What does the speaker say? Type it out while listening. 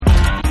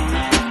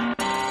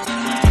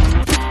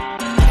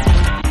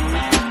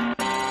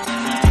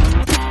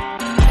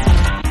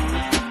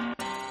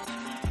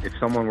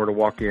anyone were to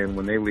walk in,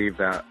 when they leave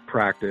that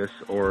practice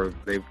or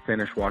they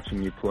finish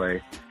watching you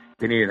play,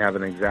 they need to have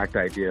an exact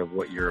idea of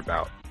what you're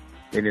about.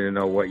 They need to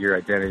know what your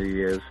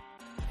identity is.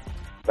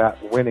 That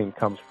winning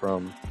comes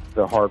from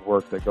the hard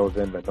work that goes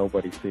in that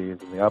nobody sees,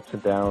 and the ups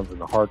and downs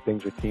and the hard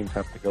things your teams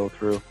have to go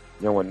through.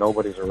 When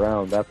nobody's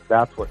around,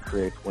 that's what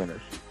creates winners.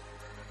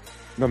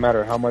 No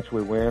matter how much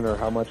we win or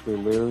how much we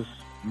lose,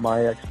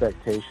 my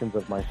expectations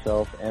of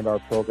myself and our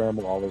program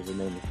will always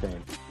remain the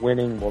same.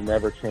 Winning will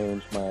never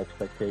change my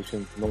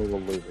expectations, nor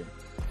will losing.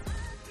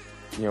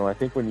 I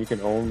think when you can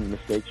own the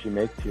mistakes you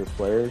make to your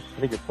players,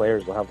 I think your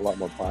players will have a lot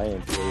more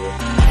buy-in to you.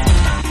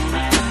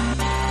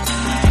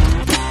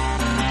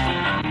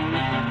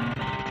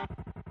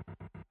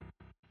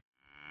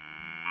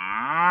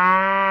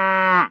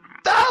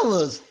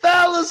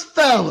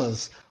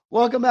 Fellas,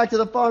 welcome back to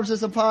the Farm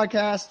System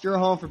Podcast, your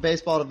home for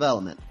baseball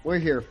development. We're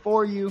here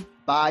for you,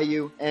 by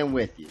you, and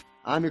with you.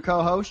 I'm your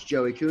co-host,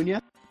 Joey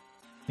Cunha.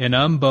 And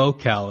I'm Bo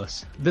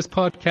Callis. This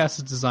podcast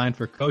is designed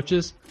for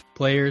coaches,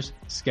 players,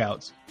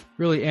 scouts,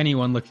 really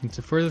anyone looking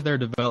to further their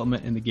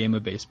development in the game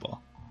of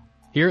baseball.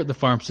 Here at the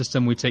Farm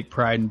System, we take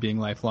pride in being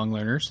lifelong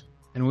learners,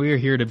 and we are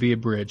here to be a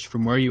bridge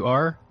from where you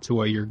are to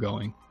where you're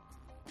going.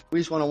 We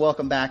just want to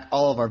welcome back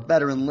all of our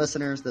veteran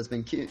listeners that's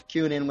been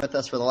queuing in with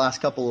us for the last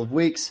couple of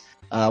weeks.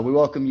 We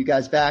welcome you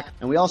guys back,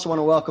 and we also want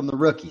to welcome the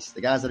rookies, the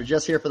guys that are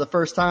just here for the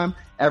first time.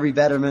 Every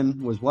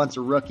veteran was once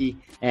a rookie,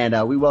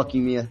 and we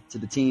welcome you to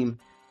the team.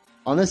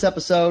 On this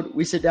episode,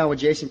 we sit down with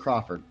Jason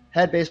Crawford,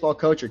 head baseball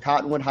coach at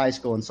Cottonwood High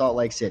School in Salt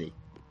Lake City.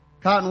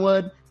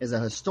 Cottonwood is a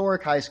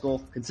historic high school,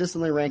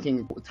 consistently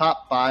ranking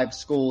top 5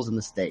 schools in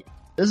the state.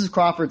 This is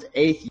Crawford's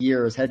 8th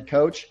year as head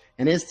coach,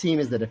 and his team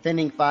is the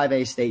defending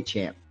 5A state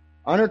champ.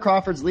 Under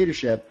Crawford's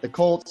leadership, the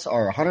Colts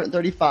are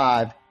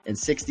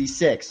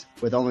 135-66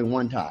 with only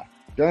one tie.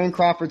 During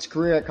Crawford's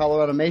career at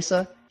Colorado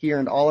Mesa, he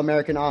earned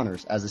All-American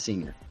honors as a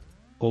senior.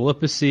 Pull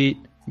up a seat,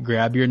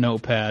 grab your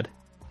notepad.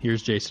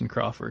 Here's Jason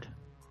Crawford.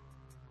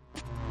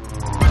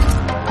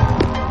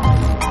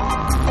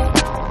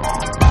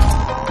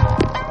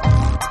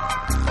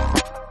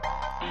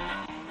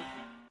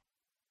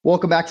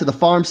 Welcome back to the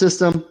Farm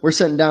System. We're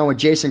sitting down with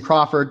Jason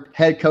Crawford,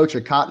 head coach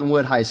at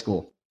Cottonwood High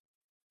School.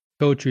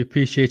 Coach, we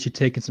appreciate you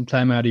taking some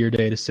time out of your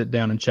day to sit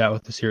down and chat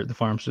with us here at the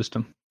Farm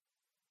System.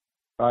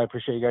 I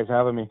appreciate you guys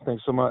having me.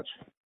 Thanks so much.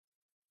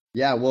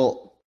 Yeah,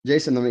 well,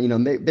 Jason,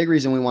 big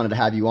reason we wanted to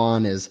have you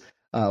on is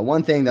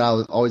one thing that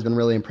I've always been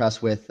really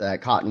impressed with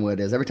at Cottonwood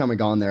is every time I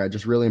go on there, I'm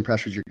just really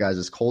impressed with your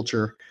guys'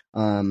 culture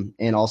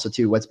and also,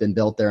 too, what's been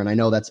built there. And I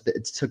know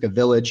it took a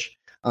village.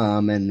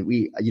 And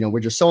we're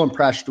just so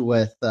impressed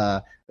with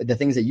the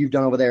things that you've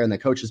done over there and the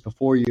coaches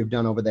before you have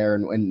done over there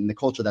and the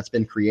culture that's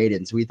been created.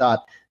 And so we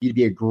thought you'd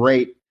be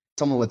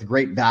someone with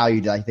great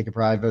value that I think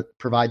could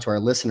provide to our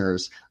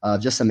listeners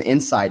just some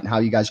insight in how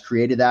you guys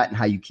created that and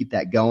how you keep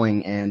that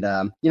going and,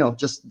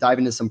 just dive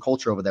into some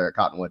culture over there at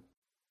Cottonwood.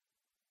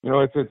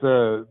 It's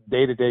a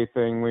day-to-day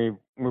thing. We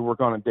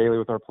work on it daily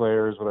with our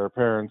players, with our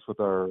parents,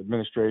 with our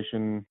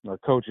administration, our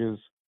coaches.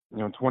 In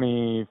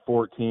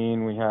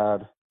 2014, we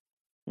had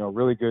a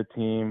really good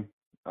team.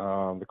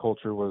 The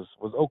culture was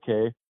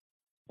okay.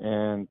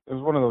 And it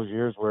was one of those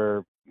years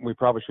where we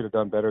probably should have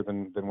done better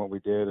than what we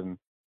did. And,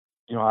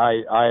 I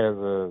as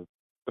the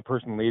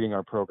person leading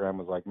our program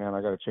was like, man,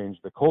 I got to change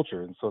the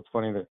culture. And so it's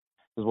funny that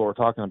this is what we're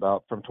talking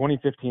about. From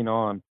 2015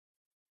 on,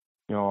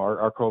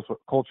 our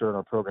culture and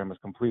our program has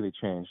completely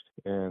changed.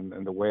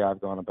 And the way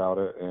I've gone about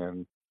it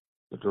and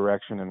the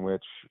direction in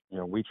which,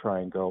 we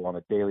try and go on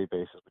a daily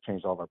basis. We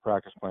changed all of our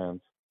practice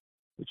plans.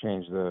 We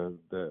changed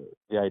the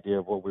idea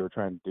of what we were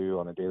trying to do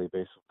on a daily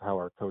basis, how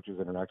our coaches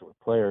interacted with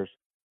players,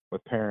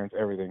 with parents,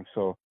 everything.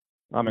 So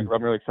I'm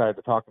really excited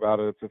to talk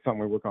about it. It's something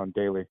we work on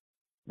daily.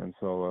 And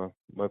so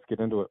let's get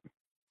into it.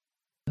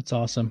 That's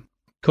awesome.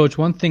 Coach,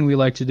 one thing we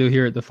like to do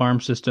here at the Farm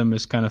System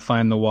is kind of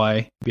find the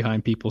why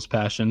behind people's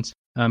passions.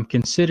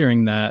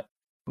 Considering that,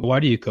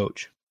 why do you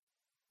coach?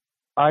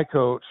 I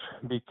coach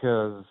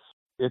because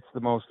it's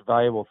the most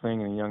valuable thing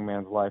in a young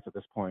man's life at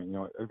this point.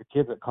 The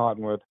kids at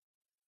Cottonwood,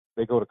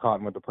 they go to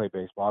Cottonwood to play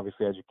baseball.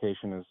 Obviously,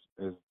 education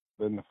is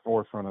in the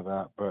forefront of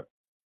that, but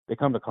they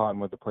come to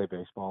Cottonwood to play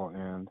baseball,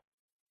 and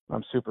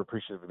I'm super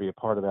appreciative to be a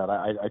part of that.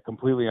 I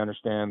completely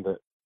understand that,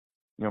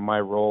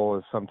 my role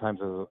is sometimes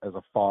as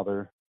a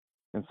father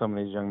in some of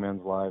these young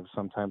men's lives.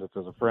 Sometimes it's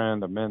as a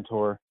friend, a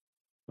mentor,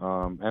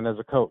 and as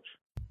a coach.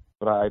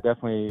 But I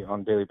definitely, on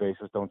a daily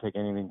basis, don't take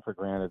anything for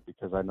granted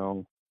because I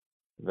know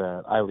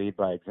that I lead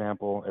by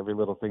example. Every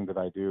little thing that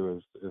I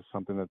do is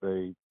something that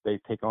they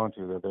take on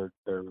to.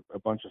 They're a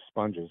bunch of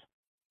sponges.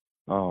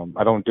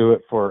 I don't do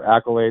it for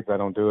accolades. I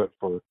don't do it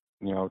for,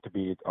 to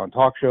be on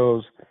talk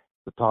shows,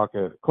 to talk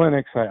at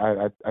clinics.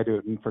 I do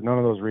it for none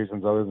of those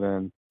reasons other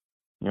than,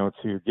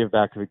 to give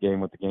back to the game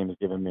what the game has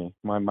given me.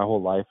 My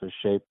whole life is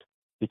shaped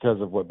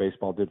because of what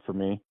baseball did for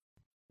me.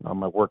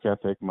 My work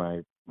ethic,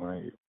 my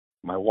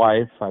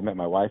wife. I met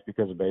my wife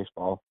because of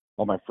baseball.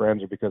 All my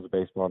friends are because of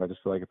baseball, and I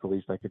just feel like it's the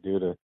least I could do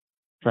to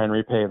try and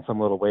repay in some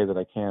little way that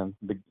I can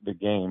the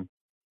game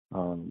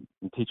and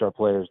teach our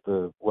players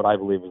what I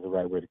believe is the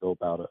right way to go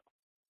about it.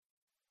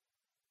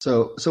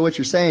 So what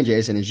you're saying,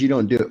 Jason, is you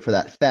don't do it for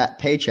that fat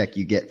paycheck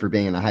you get for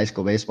being a high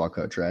school baseball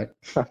coach, right?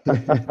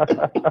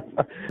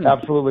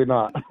 Absolutely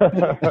not.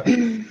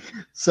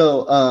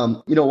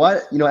 So,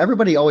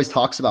 everybody always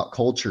talks about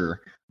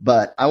culture,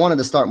 but I wanted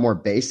to start more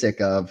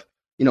basic of,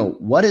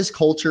 what is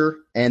culture?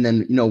 And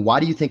then, why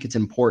do you think it's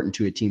important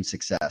to a team's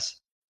success?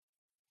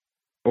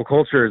 Well,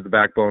 culture is the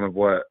backbone of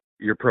what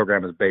your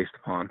program is based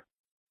upon.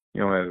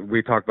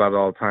 We talk about it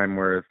all the time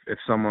where if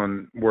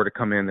someone were to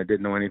come in that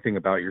didn't know anything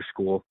about your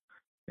school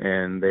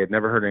and they had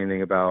never heard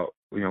anything about,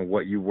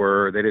 what you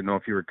were, they didn't know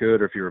if you were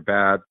good or if you were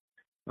bad.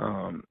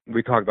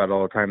 We talk about it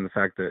all the time, the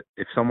fact that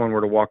if someone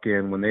were to walk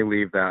in when they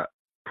leave that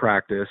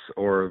practice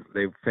or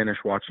they finish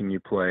watching you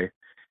play,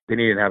 they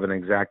need to have an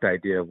exact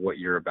idea of what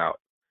you're about.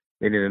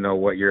 They need to know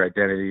what your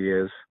identity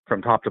is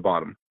from top to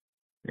bottom,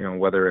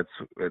 whether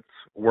it's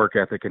work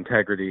ethic,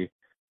 integrity,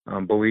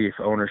 belief,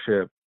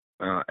 ownership,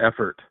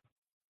 effort.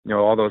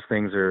 All those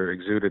things are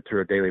exuded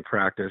through a daily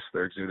practice.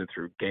 They're exuded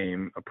through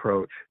game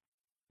approach.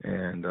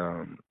 And,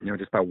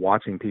 just by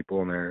watching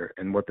people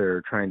and what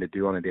they're trying to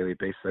do on a daily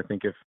basis, I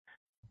think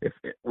if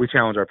we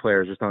challenge our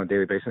players just on a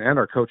daily basis and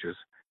our coaches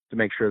to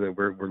make sure that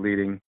we're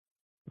leading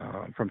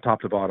from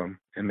top to bottom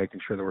and making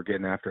sure that we're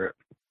getting after it.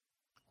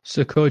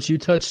 So, Coach, you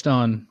touched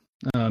on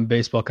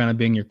baseball kind of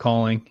being your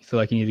calling. You feel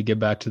like you need to get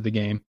back to the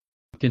game.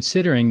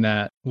 Considering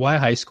that, why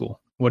high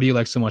school? What do you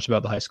like so much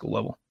about the high school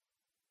level?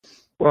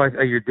 Well,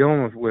 you're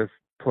dealing with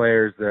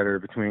players that are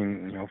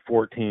between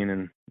 14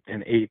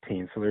 and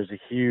 18, so there's a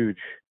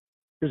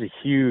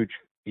huge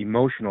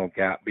emotional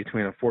gap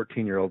between a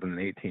 14-year-old and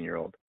an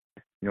 18-year-old.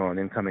 An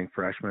incoming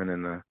freshman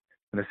and a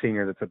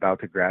senior that's about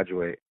to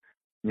graduate.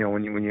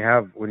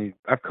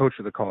 I've coached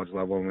at the college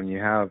level, and when you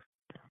have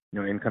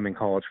incoming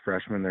college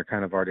freshmen, they're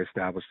kind of already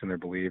established in their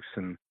beliefs,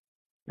 and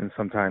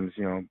sometimes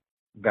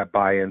that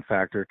buy-in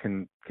factor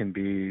can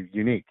be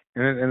unique,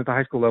 and at the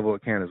high school level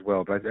it can as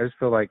well. But I just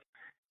feel like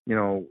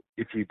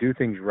if you do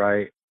things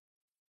right,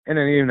 and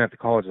then even at the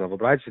college level,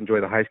 but I just enjoy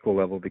the high school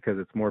level because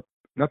it's more,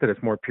 not that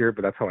it's more pure,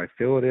 but that's how I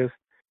feel it is.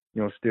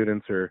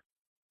 Students are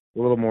a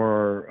little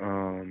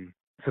more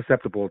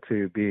susceptible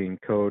to being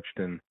coached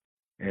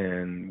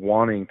and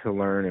wanting to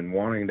learn and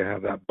wanting to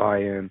have that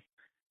buy-in.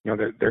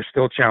 They're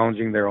still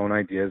challenging their own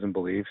ideas and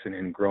beliefs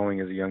and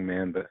growing as a young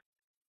man. But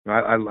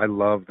I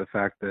love the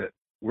fact that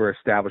we're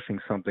establishing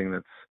something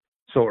that's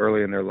so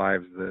early in their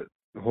lives that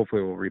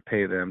hopefully will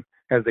repay them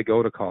as they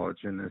go to college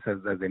and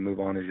as they move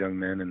on as young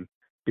men and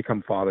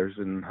become fathers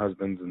and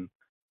husbands, and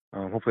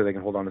hopefully they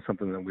can hold on to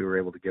something that we were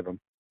able to give them.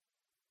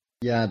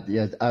 Yeah,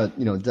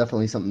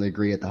 definitely something to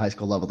agree at the high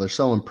school level. They're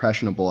so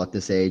impressionable at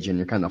this age, and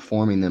you're kind of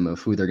forming them of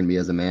who they're going to be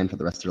as a man for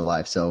the rest of their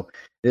life. So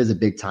it is a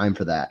big time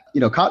for that.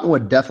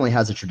 Cottonwood definitely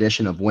has a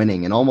tradition of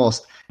winning, and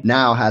almost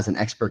now has an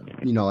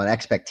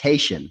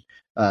expectation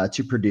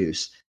to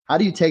produce. How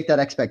do you take that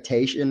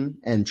expectation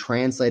and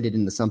translate it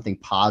into something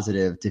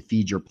positive to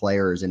feed your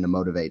players and to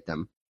motivate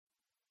them?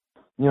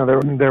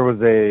 There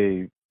was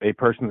a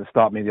person that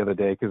stopped me the other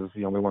day because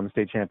we won the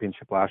state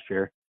championship last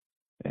year.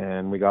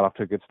 And we got off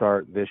to a good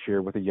start this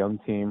year with a young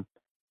team.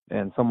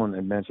 And someone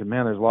had mentioned,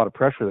 man, there's a lot of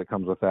pressure that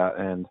comes with that.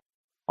 And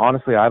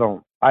honestly, I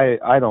don't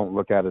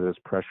look at it as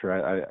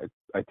pressure.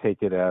 I take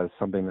it as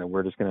something that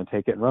we're just going to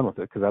take it and run with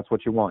it, because that's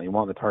what you want. You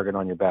want the target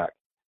on your back.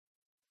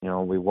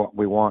 We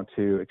want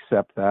to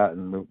accept that,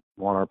 and we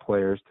want our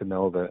players to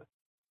know that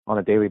on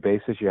a daily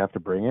basis you have to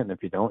bring it, and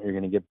if you don't, you're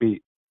going to get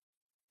beat.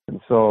 And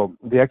so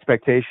the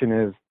expectation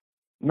is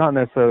not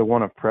necessarily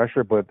one of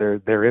pressure, but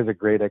there is a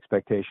great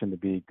expectation to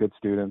be good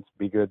students,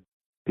 be good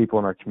people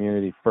in our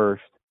community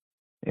first.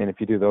 And if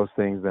you do those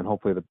things, then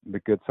hopefully the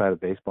good side of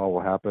baseball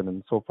will happen.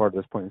 And so far at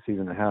this point in the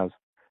season, it has.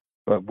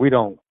 But we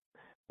don't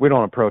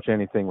approach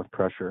anything with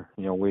pressure.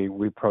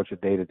 We approach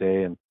it day to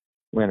day, and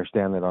we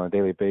understand that on a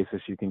daily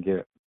basis you can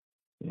get,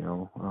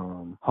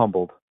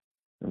 humbled.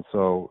 And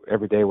so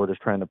every day we're just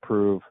trying to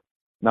prove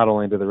not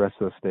only to the rest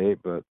of the state,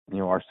 but,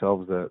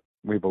 ourselves that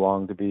we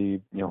belong to be,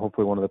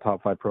 hopefully one of the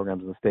top 5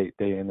 programs in the state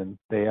day in and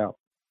day out.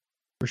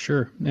 For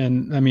sure.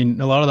 And I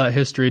mean, a lot of that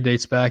history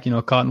dates back,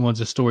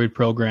 Cottonwood's a storied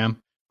program,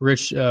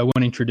 rich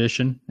winning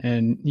tradition.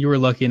 And you were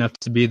lucky enough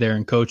to be there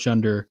and coach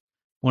under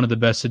one of the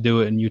best to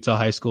do it in Utah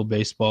high school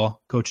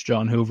baseball, Coach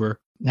John Hoover.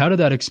 How did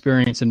that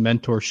experience and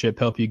mentorship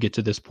help you get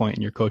to this point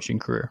in your coaching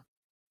career?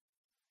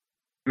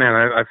 Man,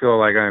 I feel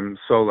like I'm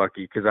so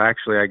lucky because I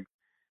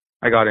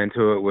got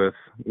into it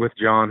with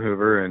John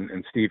Hoover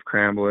and Steve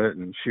Cramblett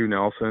and Shu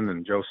Nelson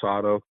and Joe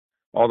Sato.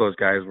 All those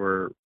guys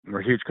were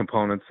huge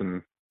components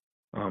and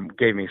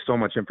gave me so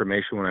much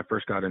information when I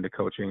first got into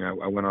coaching.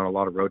 I went on a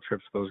lot of road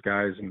trips with those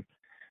guys,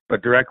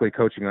 but directly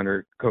coaching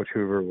under Coach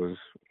Hoover was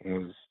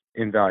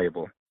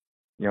invaluable.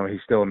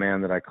 He's still a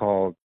man that I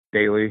call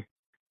daily.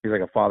 He's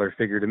like a father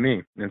figure to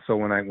me. And so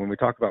when we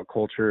talk about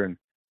culture and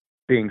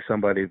being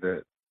somebody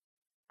that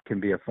can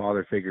be a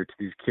father figure to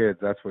these kids,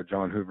 that's what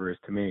John Hoover is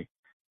to me.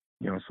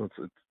 So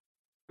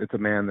it's a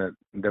man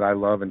that I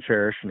love and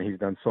cherish, and he's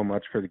done so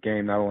much for the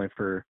game, not only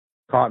for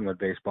Cottonwood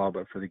baseball,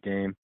 but for the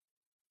game.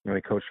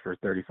 He coached for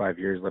 35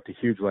 years, left a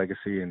huge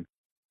legacy, and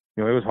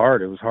it was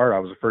hard. It was hard. I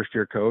was a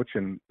first-year coach,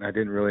 and I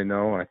didn't really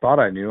know. I thought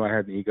I knew. I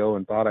had an ego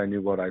and thought I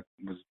knew what I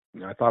was.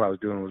 I thought I was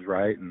doing was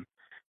right, and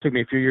it took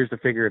me a few years to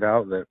figure it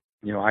out that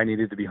I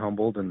needed to be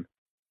humbled, and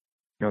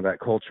that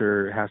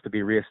culture has to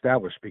be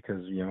reestablished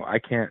because I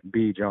can't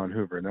be John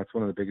Hoover, and that's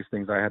one of the biggest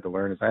things I had to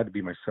learn is I had to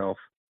be myself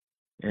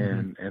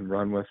and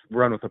run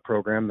with a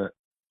program that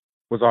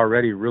was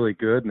already really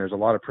good, and there's a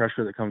lot of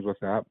pressure that comes with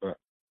that, but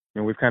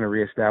we've kind of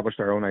reestablished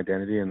our own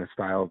identity and the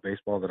style of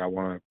baseball that I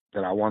want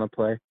to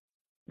play.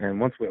 And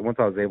once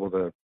I was able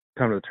to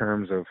come to the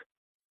terms of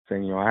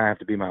saying, I have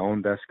to be my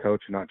own best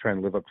coach and not trying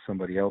to live up to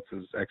somebody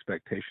else's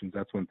expectations,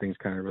 that's when things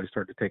kind of really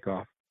start to take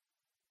off.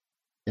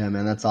 Yeah,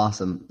 man, that's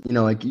awesome.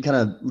 Like you kind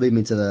of lead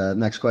me to the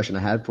next question I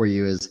had for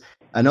you is,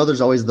 I know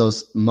there's always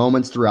those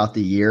moments throughout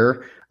the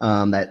year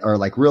that are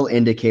like real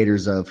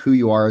indicators of who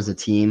you are as a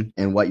team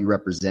and what you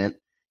represent.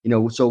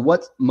 So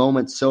what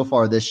moments so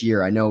far this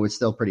year, I know it's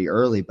still pretty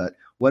early, but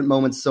what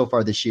moments so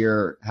far this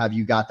year have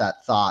you got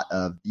that thought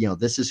of,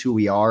 this is who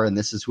we are and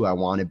this is who I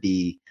want to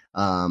be?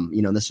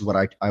 This is what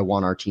I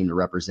want our team to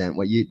represent.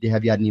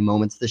 Have you had any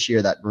moments this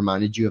year that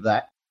reminded you of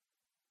that?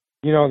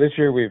 This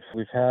year we've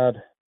had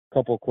a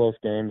couple of close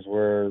games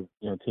where,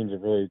 teams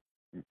have really,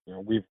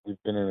 we've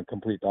been in a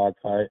complete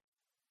dogfight.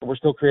 But we're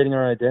still creating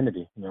our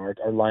identity. Our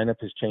lineup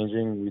is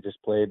changing. We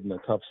just played in a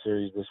tough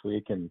series this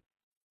week, and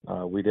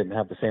we didn't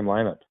have the same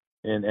lineup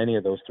in any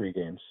of those 3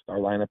 games. Our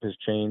lineup has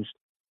changed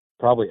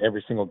probably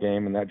every single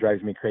game, and that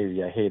drives me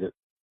crazy. I hate it.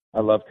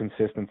 I love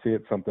consistency.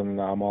 It's something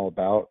that I'm all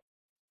about.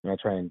 I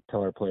try and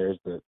tell our players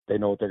that they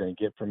know what they're going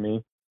to get from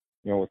me,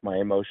 with my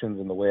emotions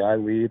and the way I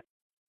lead.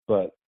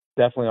 But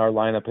definitely our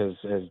lineup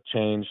has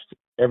changed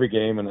every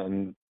game,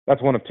 and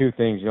that's one of 2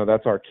 things.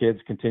 That's our kids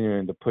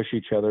continuing to push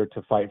each other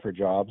to fight for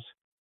jobs,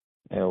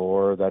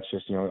 or that's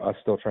just, us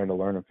still trying to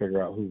learn and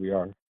figure out who we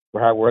are.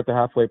 We're at the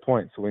halfway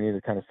point, so we need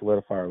to kind of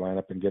solidify our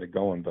lineup and get it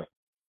going. But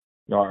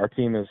our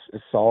team is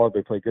solid.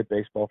 They play good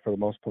baseball for the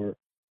most part.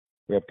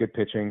 We have good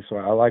pitching, so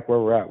I like where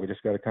we're at. We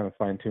just got to kind of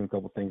fine tune a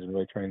couple things and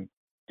really try and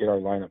get our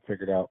lineup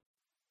figured out.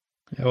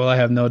 Yeah, well, I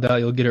have no doubt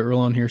you'll get it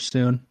rolling here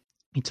soon.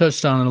 You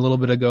touched on it a little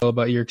bit ago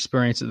about your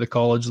experience at the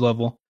college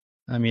level.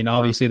 I mean,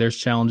 obviously there's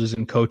challenges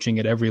in coaching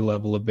at every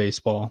level of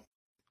baseball.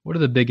 What are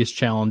the biggest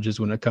challenges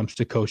when it comes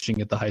to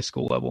coaching at the high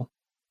school level?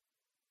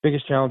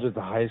 Biggest challenge at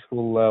the high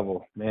school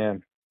level,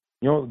 man.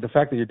 The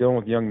fact that you're dealing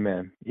with young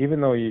men,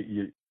 even though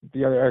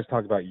the other guys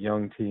talk about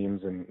young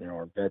teams and,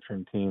 our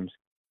veteran teams,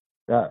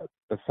 that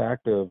the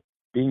fact of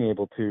being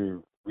able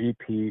to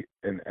repeat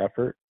an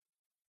effort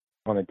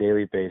on a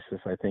daily basis,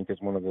 I think is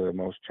one of the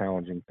most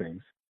challenging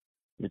things.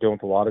 You're dealing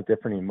with a lot of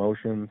different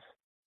emotions.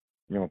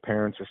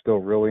 Parents are still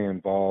really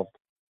involved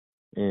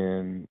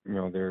in,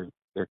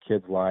 their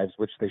kids' lives,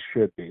 which they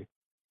should be,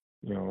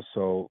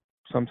 so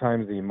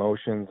sometimes the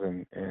emotions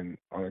and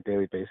on a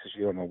daily basis,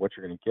 you don't know what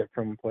you're going to get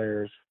from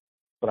players.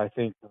 But I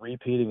think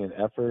repeating an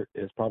effort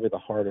is probably the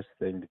hardest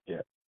thing to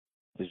get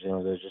because,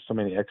 there's just so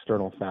many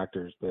external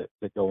factors that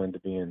go into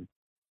being,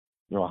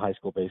 a high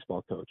school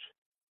baseball coach.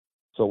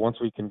 So once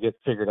we can get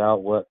figured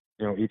out what,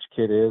 each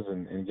kid is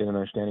and get an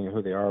understanding of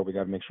who they are, we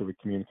got to make sure we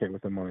communicate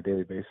with them on a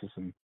daily basis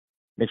and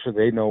make sure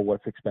they know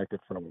what's expected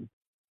from them.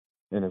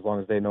 And as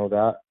long as they know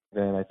that,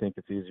 then I think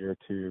it's easier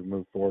to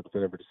move forward with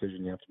whatever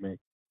decision you have to make.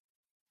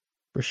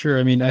 For sure.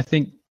 I mean, I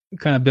think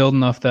kind of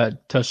building off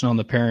that, touching on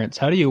the parents,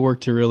 how do you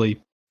work to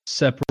really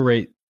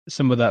separate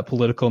some of that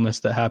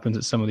politicalness that happens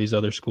at some of these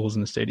other schools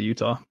in the state of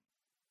Utah?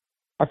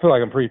 I feel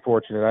like I'm pretty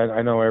fortunate.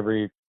 I know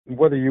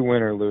whether you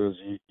win or lose,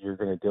 you're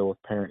going to deal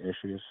with parent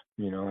issues.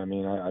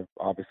 I've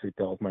obviously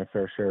dealt with my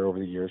fair share over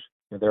the years.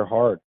 They're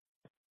hard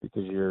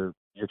because you're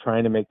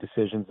trying to make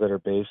decisions that are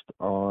based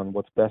on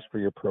what's best for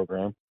your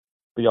program,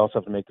 but you also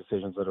have to make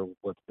decisions that are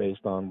what's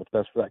based on what's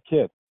best for that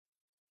kid.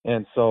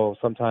 And so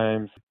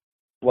sometimes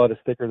blood is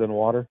thicker than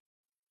water.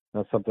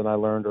 That's something I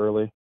learned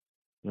early.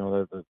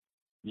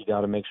 You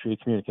got to make sure you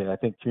communicate. I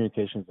think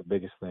communication is the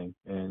biggest thing.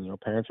 And,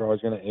 parents are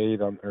always going to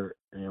aid on or,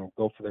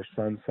 go for their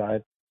son's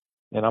side.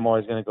 And I'm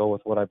always going to go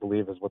with what I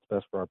believe is what's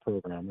best for our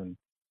program. And,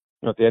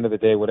 at the end of the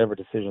day, whatever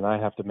decision I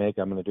have to make,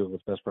 I'm going to do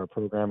what's best for our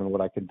program and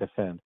what I can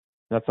defend. And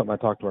that's something I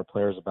talk to our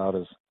players about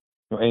is,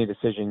 any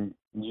decision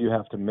you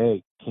have to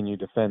make, can you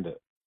defend it?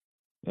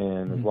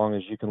 And as long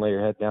as you can lay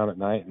your head down at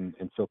night and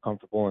feel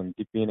comfortable and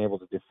being able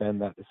to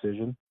defend that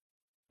decision,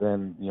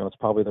 then, it's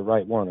probably the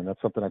right one. And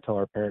that's something I tell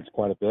our parents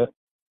quite a bit.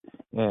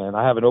 And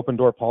I have an open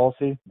door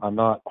policy. I'm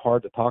not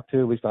hard to talk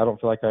to. At least I don't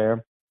feel like I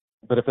am.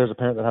 But if there's a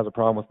parent that has a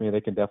problem with me,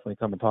 they can definitely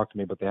come and talk to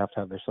me, but they have to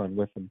have their son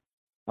with them.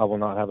 I will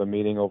not have a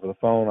meeting over the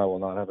phone. I will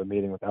not have a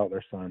meeting without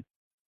their son.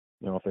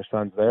 If their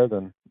son's there,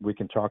 then we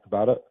can talk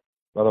about it.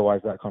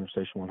 Otherwise, that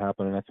conversation won't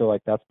happen. And I feel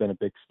like that's been a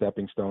big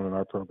stepping stone in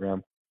our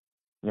program,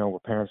 where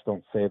parents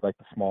don't say like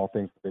the small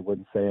things that they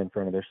wouldn't say in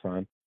front of their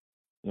son.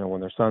 When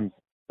their son's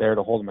there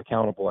to hold them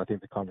accountable, I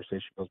think the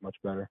conversation goes much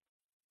better.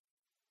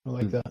 I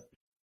like that.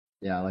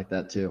 Yeah, I like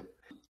that too.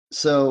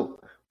 So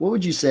what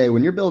would you say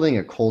when you're building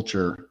a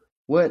culture,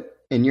 what,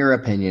 in your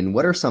opinion,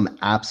 what are some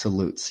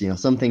absolutes,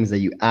 some things that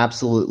you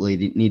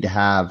absolutely need to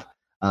have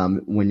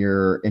when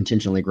you're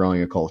intentionally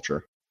growing a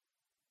culture?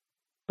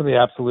 From the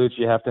absolutes,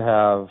 you have to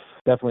have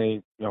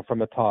definitely, from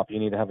the top, you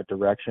need to have a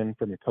direction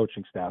from your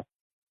coaching staff.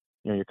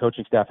 Your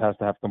coaching staff has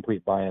to have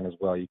complete buy-in as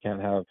well. You can't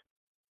have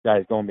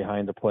guys going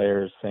behind the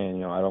players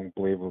saying, I don't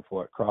believe with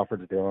what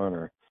Crawford's doing,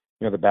 or,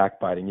 the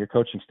backbiting. Your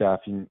coaching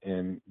staff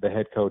and the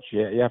head coach,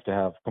 you have to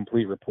have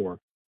complete rapport.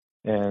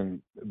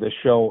 And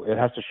it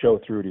has to show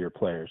through to your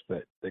players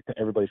that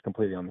everybody's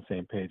completely on the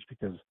same page,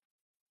 because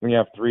when you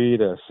have 3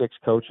 to 6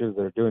 coaches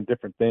that are doing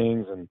different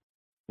things and,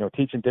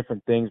 teaching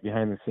different things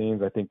behind the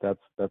scenes, I think that's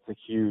a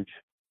huge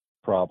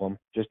problem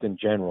just in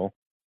general.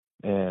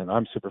 And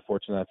I'm super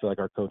fortunate. I feel like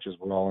our coaches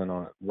were all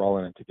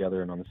in it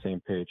together and on the same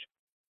page.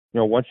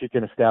 Once you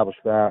can establish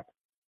that,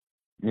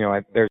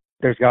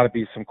 there's got to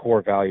be some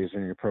core values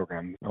in your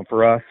program.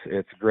 For us,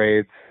 it's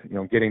grades,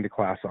 getting to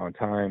class on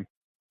time.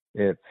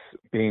 It's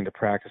being to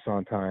practice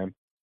on time.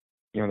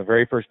 The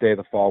very first day of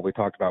the fall, we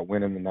talked about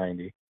winning the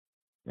 90.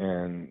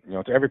 And,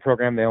 to every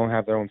program, they all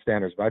have their own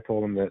standards. But I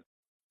told them that,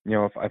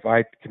 if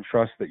I can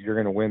trust that you're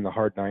going to win the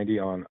hard 90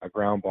 on a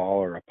ground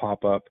ball or a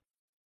pop-up,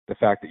 the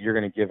fact that you're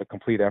going to give a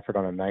complete effort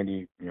on a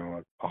 90,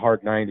 a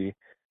hard 90,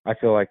 I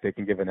feel like they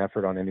can give an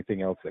effort on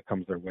anything else that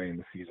comes their way in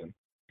the season.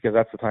 Because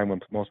that's the time when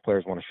most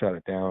players want to shut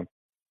it down.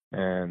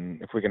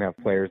 And if we can have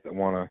players that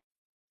want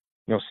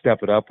to,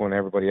 step it up when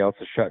everybody else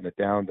is shutting it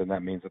down, then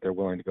that means that they're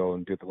willing to go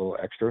and do the little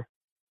extra.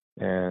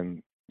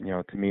 And,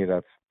 to me,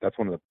 that's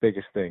one of the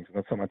biggest things. And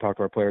that's something I talked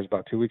to our players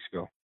about 2 weeks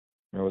ago.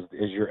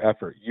 Is your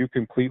effort. You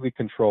completely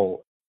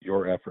control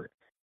your effort.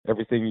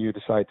 Everything you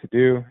decide to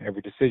do,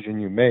 every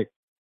decision you make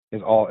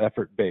is all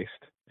effort-based.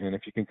 And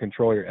if you can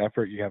control your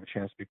effort, you have a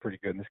chance to be pretty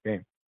good in this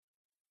game,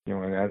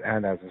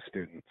 and as a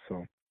student.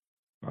 So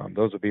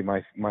those would be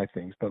my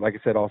things. But like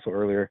I said also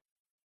earlier,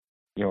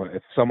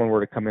 if someone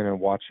were to come in and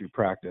watch you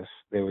practice,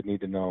 they would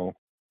need to know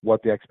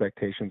what the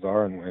expectations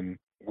are and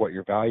what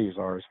your values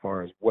are as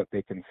far as what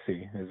they can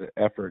see. Is it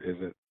effort? Is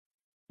it,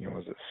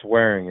 is it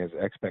swearing? Is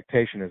it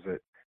expectation? Is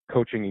it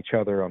coaching each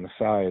other on the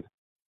side?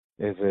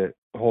 Is it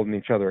holding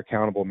each other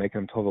accountable, making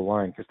them toe the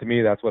line? Because to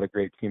me, that's what a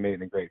great teammate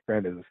and a great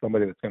friend is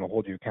somebody that's going to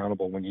hold you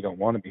accountable when you don't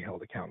want to be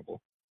held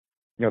accountable.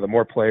 The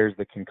more players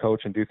that can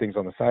coach and do things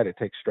on the side, it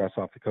takes stress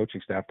off the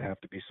coaching staff to have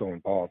to be so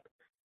involved.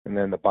 And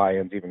then the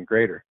buy-in's even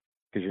greater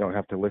because you don't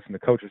have to listen to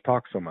coaches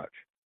talk so much.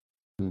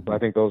 Mm-hmm. So I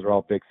think those are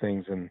all big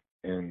things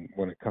in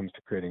when it comes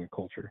to creating a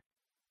culture.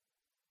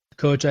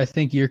 Coach, I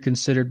think you're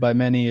considered by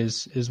many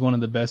as one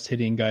of the best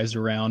hitting guys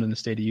around in the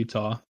state of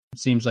Utah. It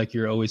seems like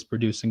you're always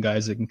producing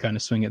guys that can kind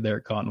of swing it there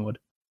at Cottonwood.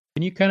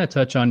 Can you kind of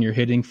touch on your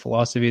hitting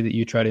philosophy that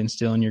you try to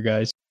instill in your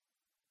guys?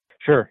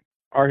 Sure.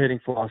 Our hitting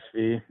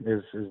philosophy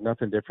is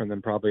nothing different than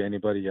probably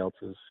anybody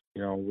else's.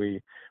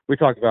 We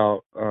talk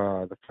about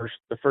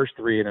the first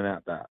 3 in an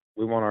at-bat.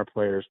 We want our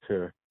players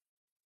to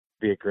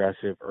be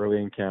aggressive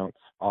early in counts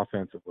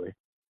offensively.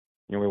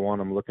 We want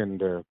them looking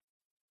to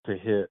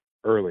hit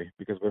early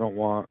because we don't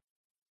want.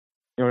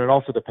 It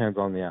also depends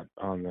on the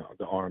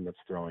arm that's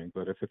throwing.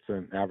 But if it's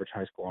an average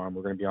high school arm,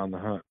 we're going to be on the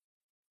hunt.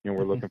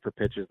 We're looking for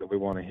pitches that we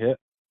want to hit,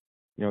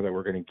 that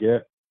we're going to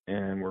get,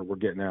 and we're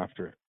getting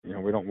after it.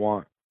 We don't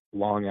want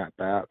long at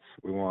bats.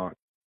 We want,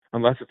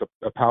 unless it's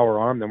a power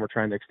arm, then we're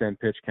trying to extend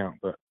pitch count.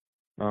 But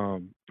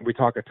we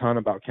talk a ton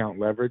about count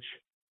leverage,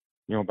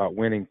 about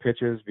winning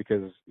pitches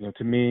because,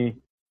 to me,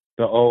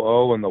 the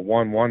 0-0 and the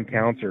 1-1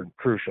 counts are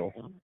crucial.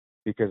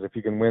 Because if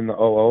you can win the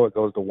 0-0, it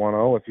goes to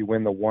 1-0. If you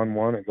win the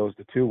 1-1, it goes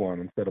to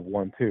 2-1 instead of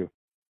 1-2.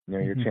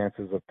 Your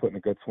chances of putting a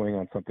good swing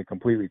on something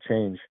completely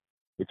change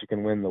if you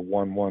can win the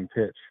 1-1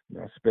 pitch.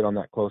 Spit on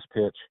that close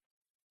pitch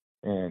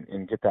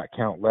and get that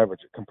count leverage.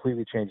 It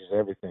completely changes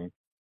everything.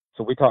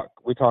 So we talk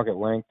at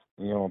length,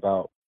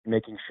 about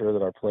making sure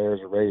that our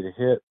players are ready to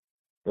hit,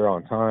 they're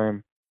on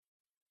time.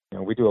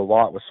 We do a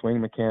lot with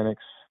swing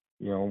mechanics,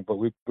 but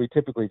we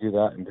typically do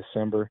that in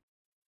December.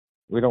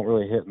 We don't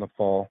really hit in the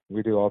fall.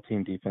 We do all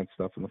team defense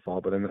stuff in the fall,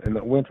 but in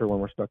the winter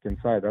when we're stuck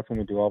inside, that's when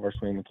we do all of our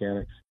swing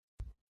mechanics.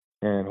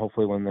 And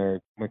hopefully when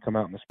they come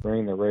out in the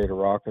spring, they're ready to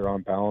rock, they're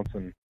on balance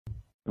and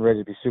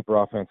ready to be super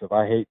offensive.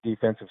 I hate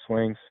defensive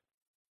swings.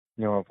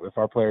 If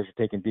our players are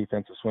taking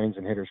defensive swings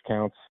and hitters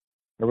counts,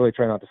 I really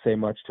try not to say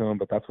much to them,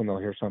 but that's when they'll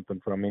hear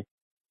something from me.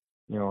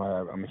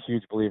 I'm a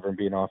huge believer in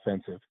being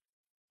offensive.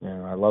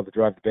 I love to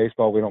drive the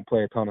baseball. We don't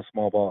play a ton of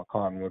small ball at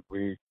Cottonwood.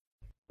 We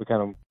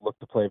kind of look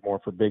to play more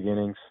for big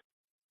innings.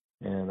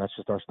 And that's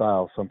just our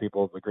style. Some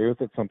people agree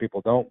with it, some people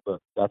don't, but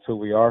that's who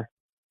we are.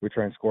 We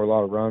try and score a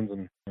lot of runs,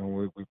 and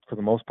we for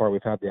the most part,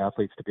 we've had the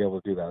athletes to be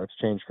able to do that. It's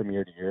changed from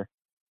year to year.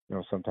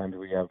 Sometimes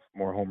we have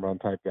more home run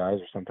type guys,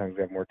 or sometimes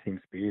we have more team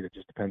speed. It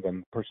just depends on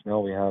the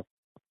personnel we have.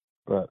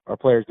 But our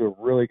players do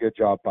a really good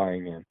job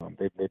buying in.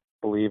 They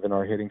believe in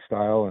our hitting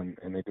style,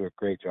 and they do a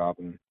great job.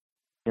 And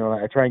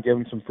I try and give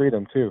them some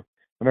freedom too.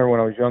 I remember when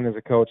I was young as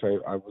a coach,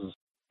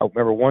 I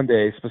remember one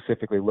day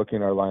specifically looking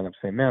at our lineup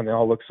saying, man, they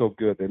all look so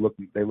good. They look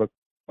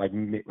like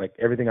me, like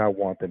everything I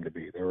want them to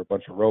be. They were a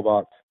bunch of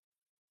robots.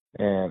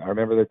 And I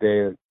remember the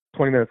day,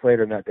 20 minutes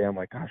later in that day, I'm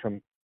like, gosh,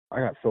 I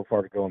got so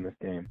far to go in this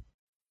game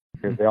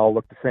because they all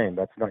look the same.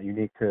 That's not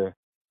unique to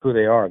who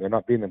they are. They're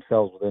not being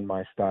themselves within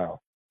my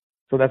style.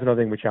 So that's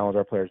another thing we challenge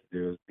our players to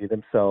do, is be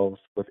themselves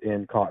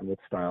within Cottonwood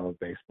style of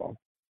baseball.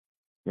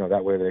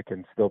 That way they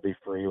can still be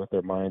free with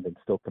their mind and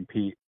still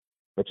compete,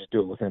 but just do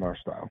it within our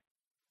style.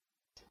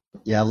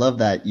 Yeah, I love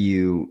that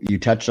you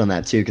touched on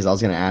that too, because I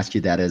was going to ask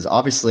you that. Is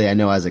obviously, I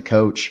know as a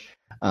coach,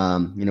 we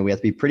have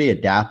to be pretty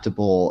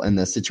adaptable in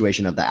the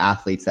situation of the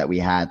athletes that we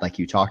had, like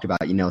you talked about.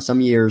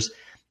 Some years,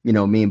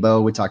 me and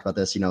Bo, we talked about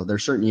this.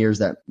 There's certain years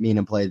that me and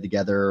him played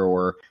together,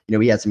 or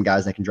we had some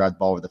guys that can drive the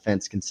ball over the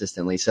fence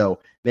consistently. So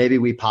maybe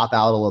we pop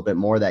out a little bit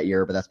more that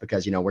year, but that's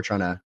because we're trying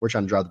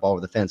to drive the ball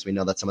over the fence. We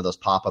know that some of those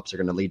pop ups are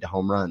going to lead to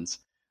home runs.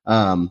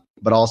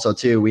 But also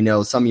too, we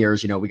know some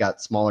years, we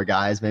got smaller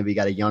guys, maybe you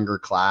got a younger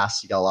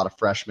class, you got a lot of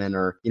freshmen,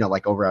 or,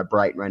 like over at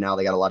Brighton right now,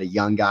 they got a lot of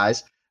young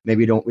guys.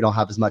 Maybe we don't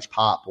have as much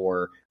pop,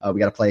 or we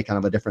got to play kind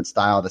of a different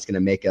style that's going to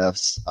make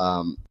us,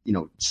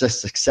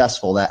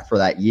 successful for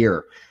that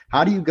year.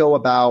 How do you go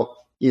about,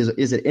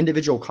 is it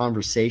individual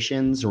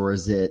conversations, or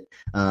is it,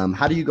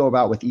 how do you go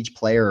about with each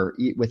player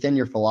within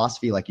your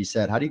philosophy? Like you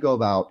said, how do you go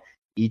about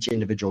each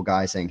individual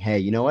guy saying, hey,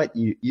 you know what,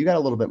 you got a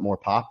little bit more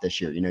pop this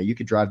year. You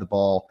could drive the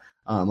ball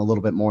a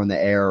little bit more in the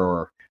air,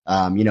 or,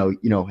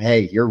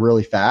 hey, you're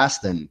really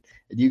fast. And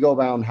do you go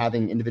around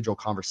having individual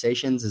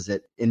conversations? Is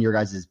it in your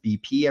guys'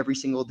 BP every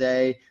single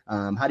day?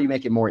 How do you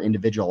make it more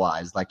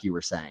individualized, like you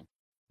were saying?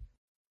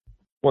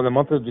 Well, in the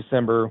month of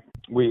December,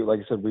 like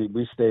I said,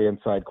 we stay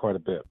inside quite a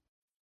bit.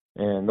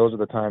 And those are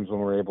the times when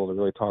we're able to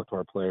really talk to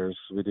our players.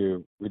 We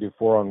do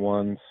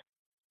 4-on-1s.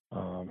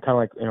 Kind of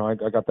like,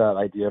 I got that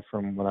idea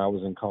from when I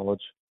was in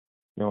college.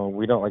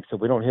 We don't, like I said,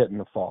 we don't hit in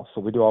the fall.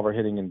 So we do all of our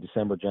hitting in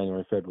December,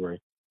 January,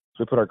 February.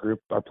 So we put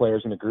our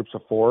players into groups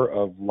of 4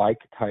 of like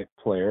type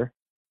player.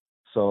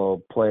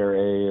 So player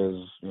A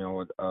is,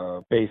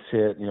 a base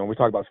hit. We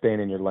talk about staying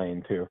in your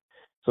lane too.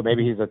 So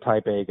maybe he's a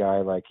type A guy,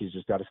 like he's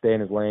just got to stay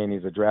in his lane.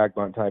 He's a drag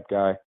bunt type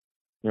guy.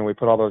 We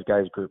put all those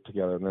guys grouped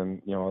together. And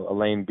then, a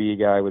lane B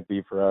guy would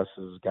be for us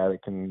is a guy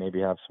that can maybe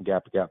have some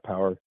gap-to-gap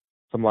power,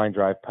 some line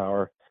drive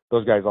power.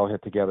 Those guys all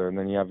hit together. And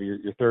then you have your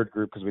third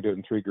group, because we do it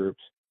in 3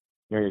 groups.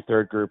 Your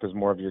third group is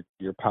more of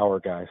your power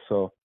guy.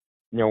 So,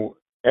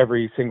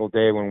 every single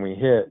day when we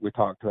hit, we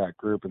talk to that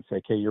group and say,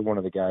 okay, you're one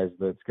of the guys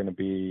that's going to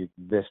be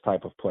this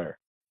type of player.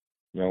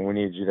 We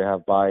need you to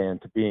have buy-in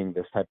to being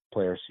this type of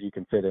player so you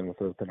can fit in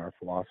within our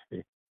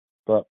philosophy.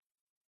 But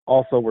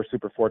also, we're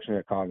super fortunate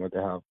at Cottonwood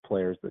to have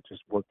players that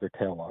just work their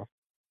tail off,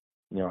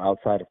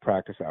 outside of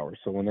practice hours.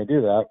 So when they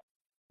do that,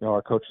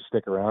 our coaches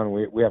stick around.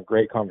 We have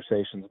great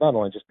conversations, not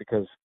only just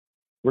because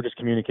we're just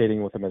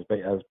communicating with them as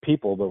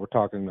people, but we're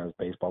talking as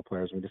baseball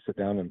players. We just sit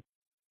down and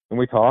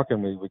we talk,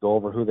 and we go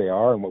over who they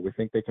are and what we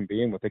think they can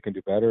be and what they can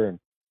do better. And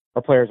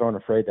our players aren't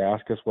afraid to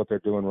ask us what they're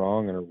doing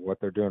wrong or what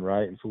they're doing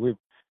right. And so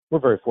we're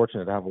very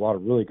fortunate to have a lot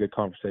of really good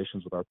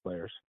conversations with our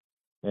players.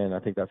 And I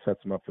think that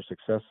sets them up for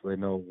success, so they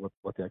know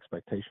what the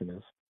expectation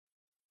is.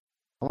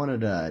 I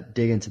wanted to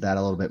dig into that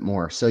a little bit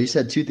more. So you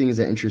said 2 things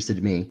that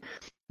interested me.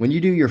 When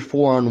you do your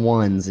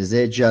 4-on-1s, is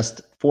it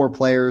just 4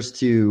 players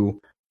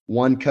to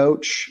 1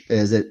 coach?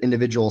 Is it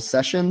individual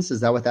sessions? Is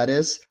that what that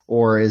is?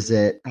 Or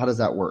how does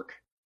that work?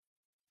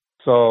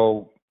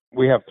 So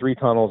we have 3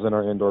 tunnels in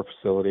our indoor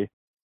facility.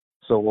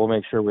 So we'll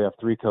make sure we have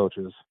 3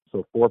 coaches.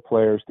 So 4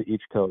 players to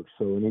each coach.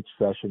 So in each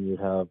session, you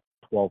have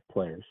 12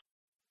 players.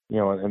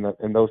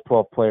 And those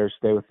 12 players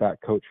stay with that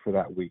coach for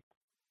that week.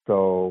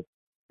 So,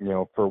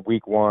 for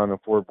week 1, if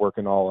we're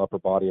working all upper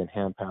body and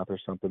hand path or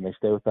something, they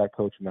stay with that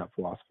coach and that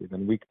philosophy.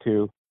 Then week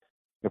 2,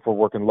 if we're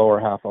working lower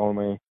half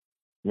only,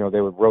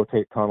 they would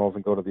rotate tunnels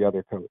and go to the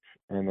other coach,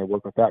 and they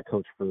work with that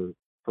coach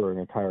for an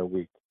entire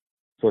week.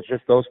 So it's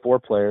just those 4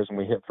 players, and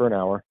we hit for an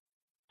hour.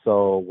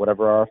 So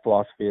whatever our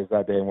philosophy is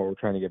that day and what we're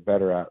trying to get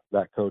better at,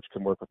 that coach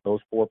can work with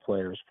those 4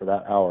 players for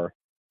that hour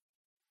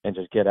and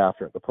just get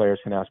after it. The players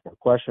can ask more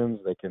questions.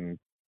 They can,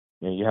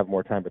 you have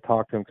more time to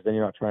talk to them, because then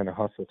you're not trying to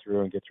hustle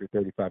through and get through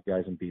 35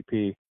 guys in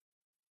BP.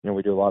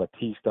 We do a lot of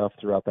T stuff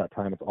throughout that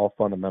time. It's all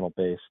fundamental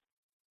based,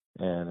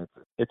 and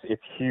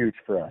it's huge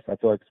for us. I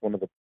feel like it's one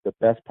of the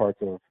best parts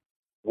of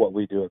what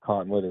we do at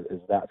Cottonwood is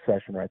that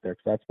session right there,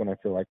 because that's when I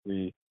feel like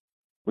we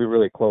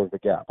really close the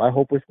gap. I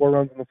hope we score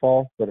runs in the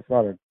fall, but it's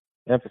not an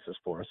emphasis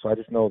for us. So I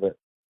just know that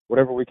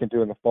whatever we can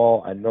do in the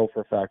fall, I know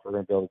for a fact we're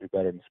going to be able to do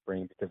better in the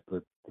spring,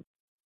 because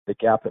the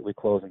gap that we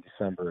close in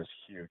December is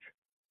huge.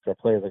 So our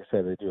players, like I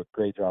said, they do a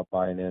great job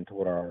buying into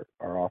what our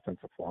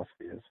offensive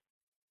philosophy is.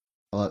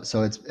 Well,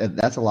 so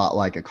that's a lot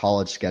like a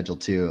college schedule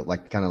too,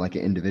 like kind of like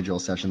individual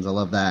sessions. I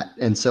love that.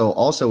 And so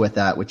also with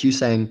that, what you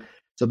saying,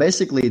 so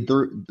basically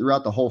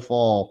throughout the whole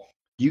fall,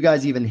 do you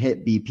guys even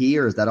hit BP,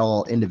 or is that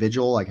all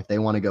individual? Like if they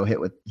want to go hit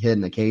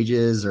in the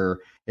cages, or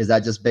is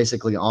that just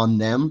basically on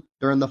them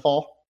during the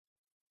fall?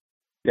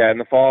 Yeah, in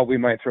the fall, we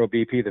might throw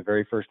BP the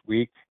very first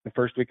week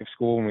of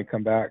school when we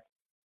come back.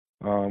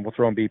 We'll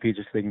throw in BP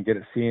just so they can get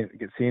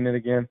seeing it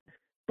again.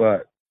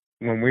 But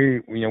when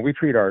we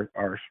treat our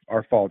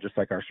fall just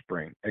like our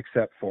spring,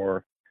 except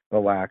for the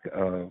lack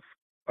of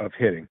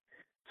hitting.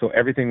 So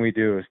everything we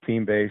do is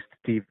team-based,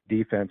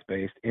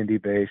 defense-based,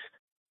 indie-based.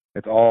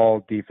 It's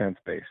all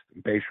defense-based,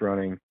 base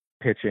running,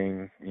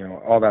 pitching,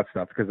 all that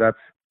stuff, because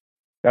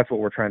that's what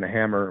we're trying to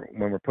hammer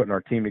when we're putting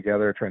our team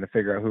together, trying to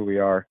figure out who we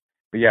are.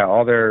 But yeah,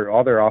 all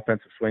their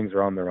offensive swings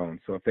are on their own.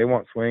 So if they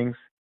want swings,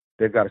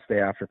 they've got to stay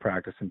after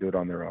practice and do it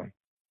on their own.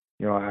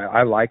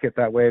 I like it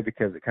that way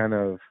because it kind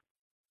of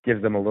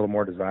gives them a little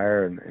more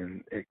desire,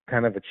 and it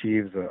kind of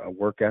achieves a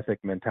work ethic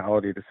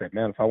mentality to say,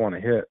 man, if I want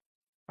to hit,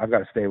 I've got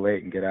to stay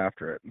late and get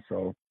after it. And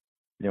so,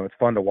 it's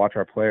fun to watch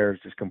our players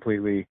just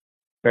completely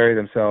bury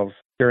themselves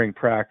during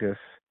practice.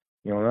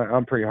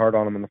 I'm pretty hard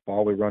on them in the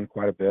fall. We run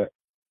quite a bit.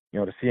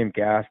 To see them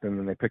gassed and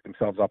then they pick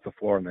themselves off the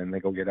floor and then they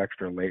go get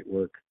extra late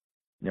work,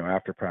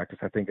 after practice.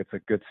 I think it's a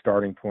good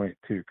starting point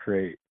to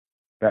create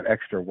that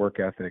extra work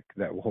ethic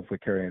that will hopefully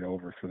carry it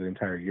over for the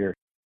entire year.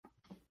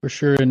 For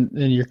sure, and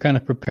you're kind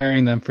of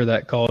preparing them for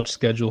that college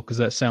schedule, because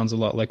that sounds a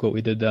lot like what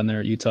we did down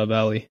there at Utah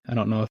Valley. I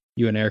don't know if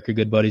you and Eric are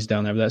good buddies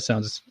down there, but that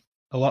sounds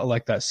a lot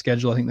like that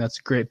schedule. I think that's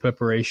great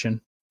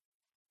preparation.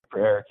 For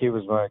Eric, he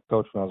was my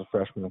coach when I was a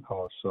freshman in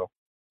college. So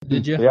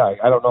did you? Yeah,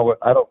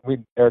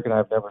 Eric and I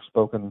have never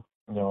spoken,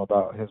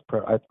 about his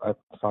I've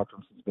talked to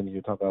him since he's been to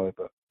Utah Valley,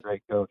 but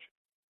great coach.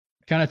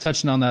 Kind of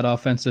touching on that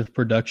offensive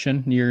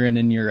production year in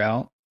and year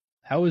out,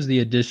 how has the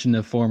addition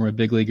of former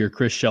big leaguer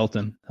Chris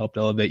Shelton helped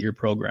elevate your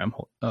program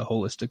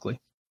holistically?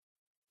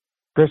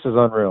 Chris is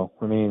unreal.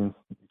 I mean,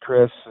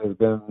 Chris has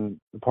been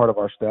part of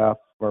our staff,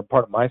 or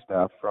part of my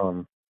staff,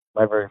 from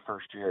my very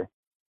first year.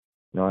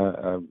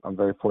 I'm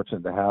very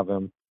fortunate to have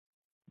him.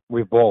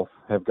 We both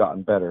have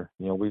gotten better.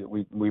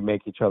 We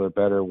make each other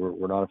better.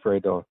 We're not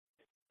afraid to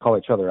call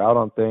each other out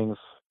on things.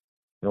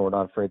 We're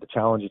not afraid to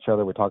challenge each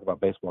other. We talk about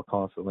baseball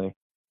constantly.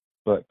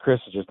 But Chris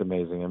is just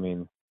amazing. I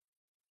mean,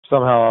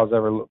 somehow I was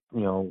ever,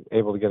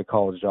 able to get a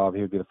college job,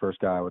 he would be the first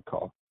guy I would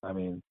call. I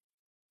mean,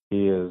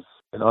 he is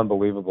an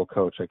unbelievable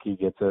coach. Like, he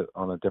gets it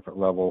on a different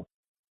level.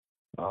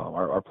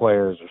 Our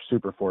players are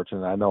super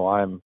fortunate. I know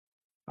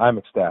I'm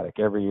ecstatic.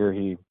 Every year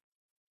he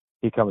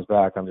comes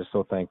back, I'm just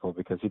so thankful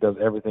because he does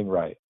everything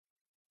right.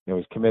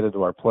 He's committed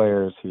to our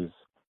players.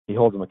 He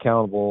holds them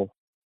accountable.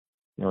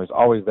 He's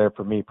always there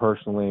for me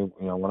personally,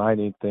 when I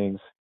need things.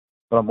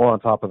 But more on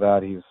top of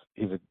that,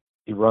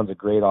 he runs a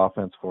great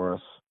offense for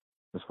us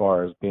as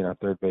far as being our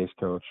third base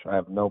coach.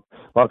 A lot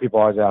of people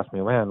always ask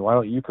me, man, why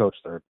don't you coach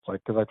third? It's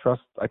like, because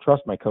I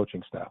trust my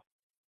coaching staff.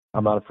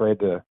 I'm not afraid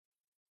to,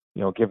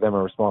 give them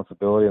a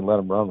responsibility and let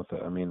them run with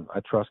it. I mean, I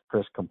trust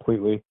Chris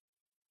completely.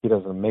 He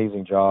does an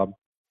amazing job.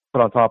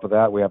 But on top of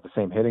that, we have the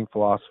same hitting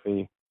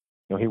philosophy.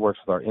 He works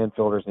with our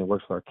infielders and he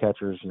works with our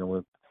catchers.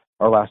 With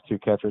our last two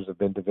catchers have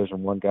been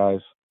Division I guys.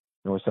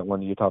 We sent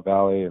one to Utah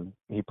Valley, and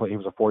he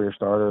was a 4-year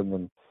starter. And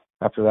then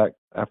after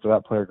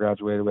that player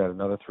graduated, we had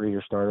another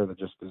 3-year starter that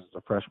just is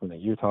a freshman at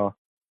Utah.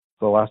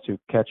 So the last two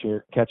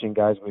catching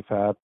guys we've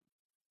had,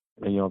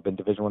 have been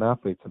Division I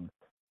athletes. And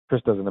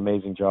Chris does an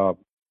amazing job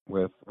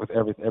with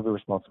every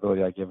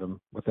responsibility I give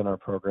him within our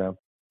program.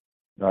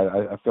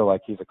 I feel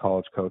like he's a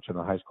college coach in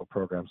a high school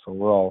program. So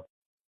we're all,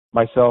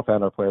 myself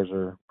and our players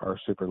are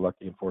super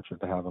lucky and fortunate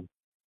to have him.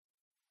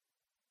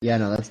 Yeah,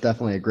 no, that's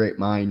definitely a great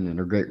mind and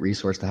a great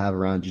resource to have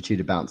around you too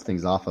to bounce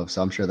things off of.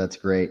 So I'm sure that's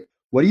great.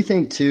 What do you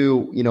think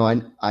too?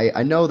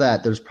 I know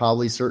that there's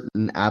probably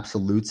certain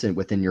absolutes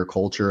within your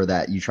culture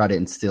that you try to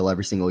instill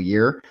every single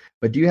year,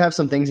 but do you have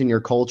some things in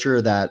your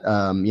culture that,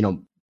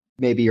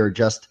 maybe are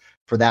just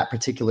for that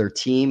particular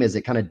team? Is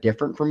it kind of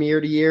different from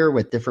year to year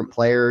with different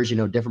players,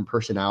 different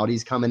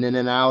personalities coming in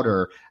and out,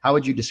 or how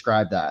would you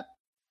describe that?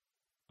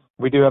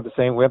 We have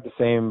the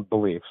same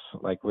beliefs.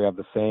 Like, we have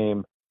the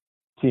same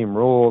team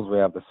rules. We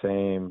have the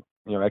same,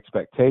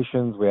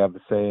 expectations. We have the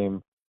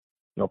same,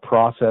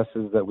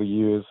 processes that we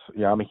use.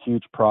 I'm a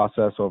huge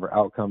process over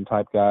outcome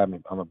type guy. I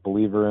mean, I'm a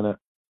believer in it.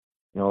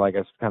 Like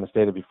I kind of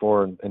stated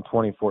before, in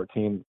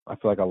 2014, I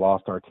feel like I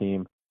lost our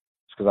team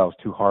just because I was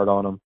too hard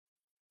on them.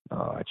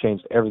 I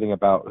changed everything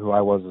about who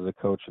I was as a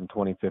coach in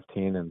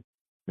 2015, and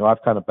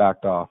I've kind of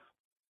backed off.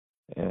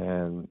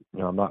 And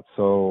I'm not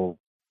so,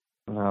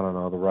 I don't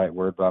know the right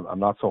word, but I'm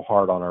not so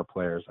hard on our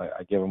players.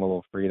 I give them a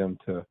little freedom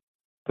to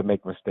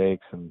make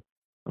mistakes, and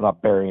I'm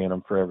not burying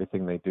them for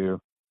everything they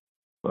do.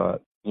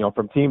 But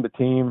from team to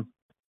team,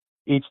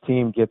 each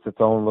team gets its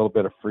own little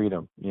bit of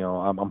freedom.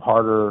 I'm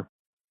harder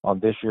on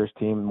this year's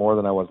team more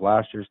than I was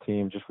last year's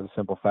team, just for the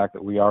simple fact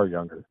that we are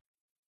younger.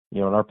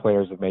 And our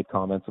players have made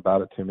comments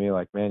about it to me,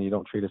 like, man, you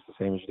don't treat us the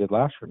same as you did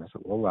last year. And I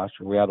said, well, last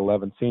year we had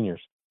 11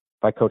 seniors.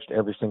 If I coached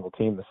every single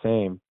team the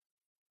same,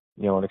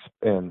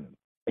 and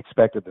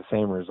expected the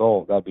same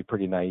result, that'd be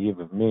pretty naive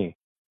of me.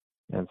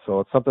 And so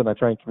it's something I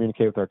try and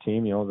communicate with our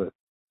team, that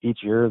each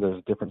year there's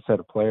a different set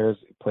of players,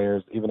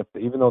 even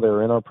though they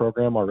were in our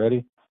program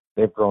already,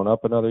 they've grown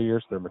up another year,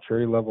 so their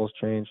maturity level has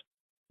changed.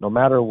 No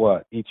matter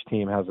what, each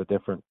team has a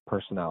different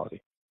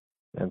personality.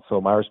 And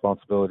so my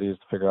responsibility is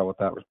to figure out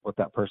what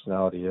that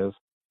personality is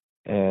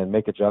and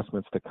make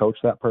adjustments to coach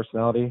that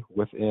personality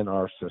within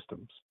our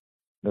systems.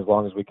 And as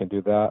long as we can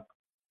do that,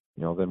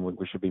 then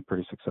we should be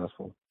pretty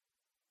successful.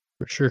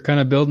 For sure. Kind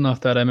of building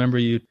off that, I remember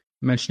you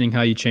mentioning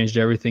how you changed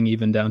everything,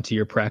 even down to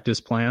your practice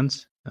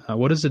plans.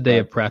 What does a day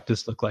of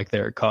practice look like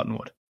there at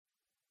Cottonwood?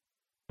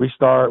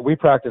 we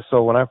practice.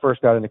 So when I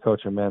first got into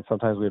coaching, man,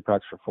 sometimes we would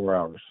practice for 4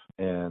 hours,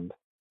 and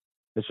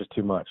it's just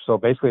too much. So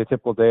basically a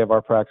typical day of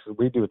our practice,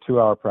 we do a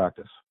 2-hour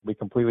practice. We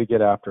completely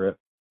get after it.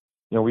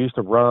 We used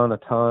to run a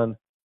ton.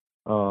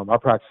 Our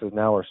practices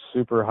now are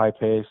super high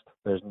paced.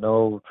 There's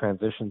no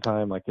transition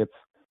time. Like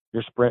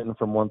you're sprinting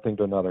from one thing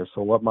to another.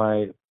 So what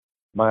my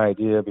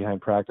idea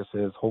behind practice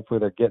is, hopefully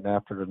they're getting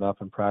after it enough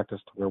in practice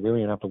to where we don't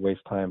even have to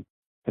waste time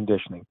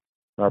conditioning.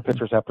 Our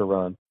pitchers have to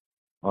run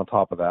on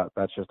top of that.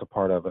 That's just a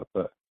part of it.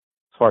 But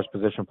as far as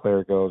position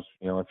player goes,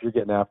 if you're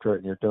getting after it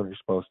and you're doing what you're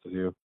supposed to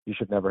do, you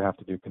should never have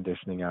to do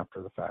conditioning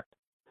after the fact.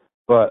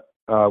 But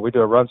we do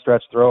a run,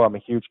 stretch, throw. I'm a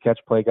huge catch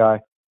play guy.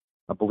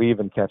 I believe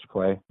in catch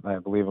play. I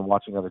believe in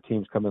watching other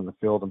teams come in the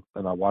field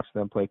and I watch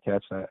them play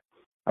catch.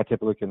 I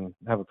typically can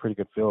have a pretty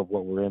good feel of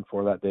what we're in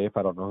for that day if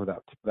I don't know who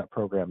that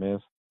program is,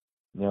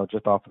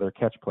 just off of their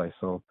catch play.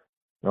 So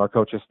our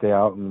coaches stay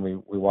out and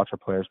we watch our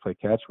players play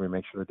catch. And we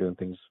make sure they're doing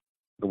things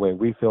the way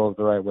we feel is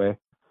the right way.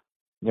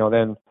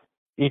 Then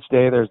each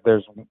day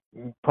there's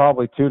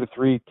probably 2 to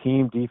 3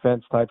 team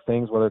defense type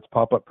things, whether it's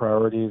pop-up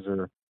priorities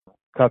or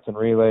cuts and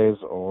relays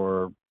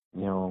or,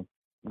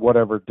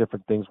 whatever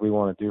different things we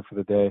want to do for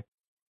the day.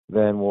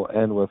 Then we'll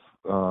end with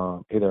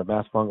either a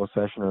mass fungal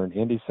session or an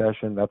indie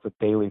session. That's a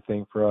daily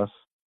thing for us.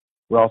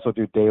 We also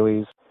do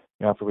dailies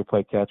after we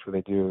play catch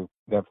where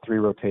they have 3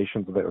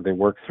 rotations that they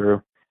work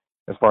through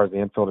as far as the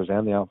infielders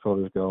and the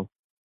outfielders go.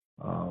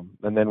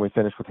 And then we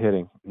finish with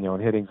hitting.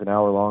 And hitting's an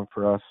hour long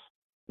for us.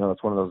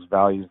 That's one of those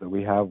values that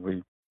we have.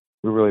 We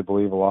really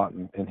believe a lot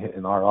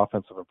in our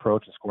offensive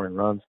approach and scoring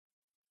runs.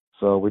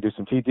 So we do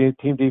some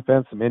team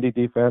defense, some indie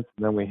defense,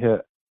 and then we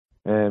hit.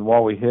 And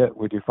while we hit,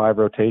 we do 5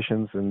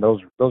 rotations, and those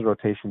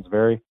rotations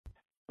vary.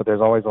 But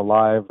there's always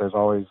there's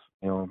always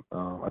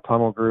a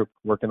tunnel group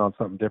working on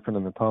something different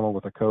in the tunnel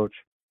with a coach.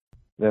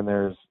 Then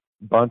there's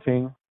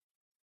bunting,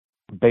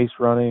 base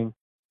running,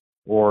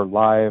 or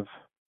live.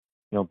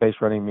 Base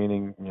running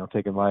meaning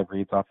taking live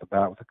reads off the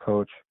bat with a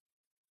coach.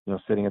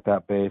 Sitting at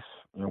that base,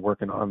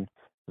 working on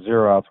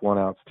 0 outs, 1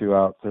 outs, 2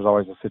 outs. There's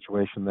always a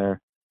situation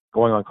there.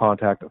 Going on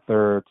contact at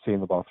third,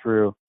 seeing the ball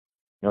through.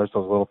 Just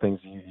those little things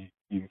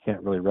you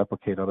can't really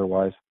replicate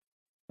otherwise.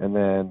 And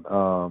then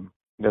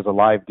there's a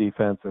live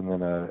defense and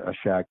then a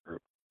shag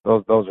group.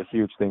 Those are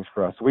huge things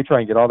for us. So we try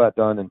and get all that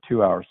done in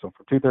 2 hours. So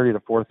from 2:30 to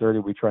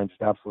 4:30, we try and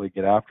just absolutely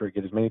get after it,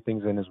 get as many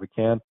things in as we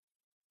can.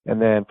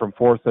 And then from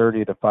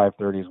 4:30 to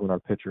 5:30 is when our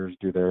pitchers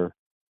do their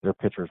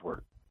pitchers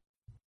work.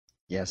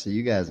 Yeah, so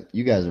you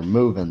guys are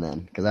moving then,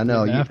 because I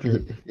know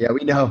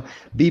we know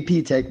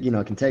BP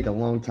can take a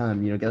long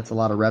time. Gets a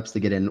lot of reps to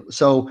get in.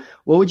 So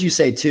what would you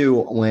say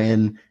too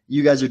when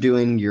you guys are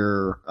doing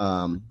your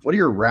what do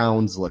your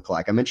rounds look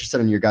like? I'm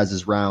interested in your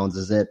guys' rounds.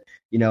 Is it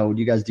do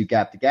you guys do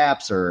gap to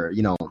gaps or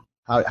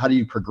how do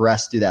you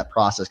progress through that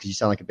process? Because you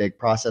sound like a big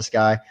process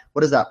guy.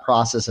 What is that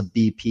process of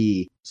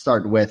BP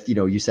start with?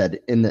 You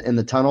said in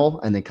the tunnel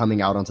and then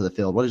coming out onto the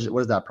field. What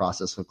does that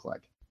process look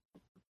like?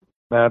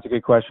 Man, that's a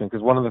good question,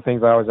 because one of the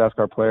things I always ask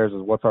our players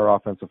is what's our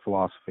offensive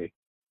philosophy?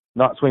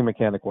 Not swing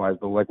mechanic wise,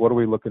 but like what are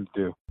we looking to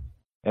do?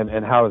 And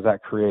how is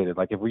that created?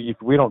 Like if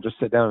we don't just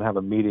sit down and have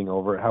a meeting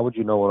over it, how would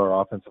you know what our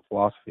offensive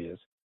philosophy is?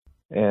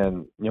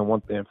 And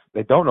if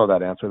they don't know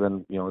that answer,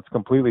 then it's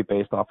completely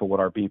based off of what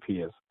our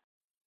BP is.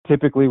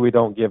 Typically we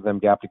don't give them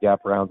gap to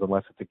gap rounds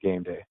unless it's a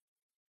game day.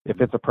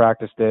 If it's a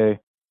practice day,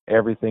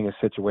 everything is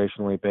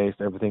situationally based,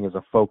 everything is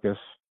a focus,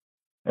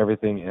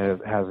 everything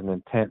has an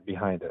intent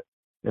behind it.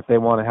 If they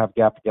want to have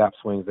gap-to-gap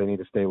swings, they need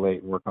to stay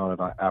late and work on it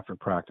after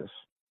practice.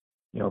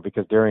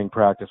 Because during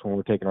practice, when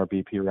we're taking our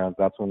BP rounds,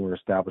 that's when we're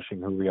establishing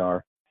who we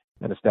are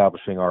and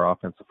establishing our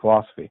offensive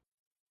philosophy.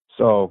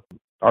 So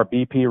our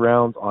BP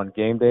rounds on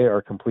game day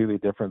are completely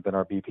different than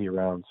our BP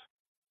rounds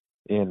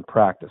in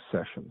practice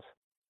sessions.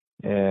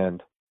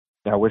 And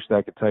I wish that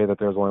I could tell you that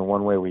there's only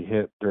one way we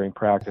hit during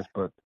practice,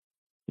 but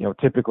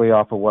typically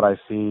off of what I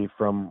see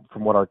from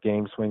what our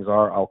game swings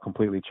are, I'll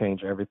completely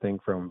change everything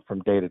from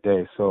day to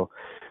day. So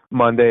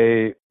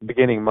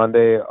beginning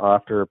Monday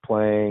after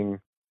playing,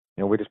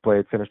 we just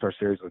finished our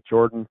series with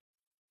Jordan.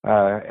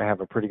 I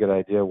have a pretty good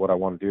idea what I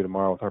want to do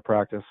tomorrow with our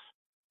practice.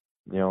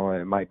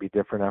 It might be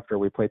different after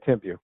we play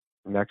Timpview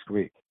next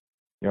week.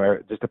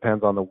 It just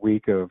depends on the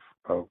week of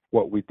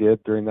what we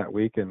did during that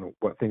week and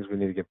what things we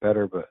need to get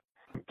better. But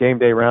game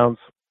day rounds,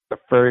 the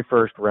very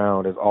first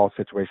round is all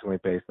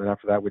situationally based. And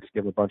after that, we just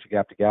give them a bunch of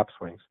gap-to-gap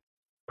swings.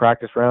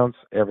 Practice rounds,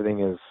 everything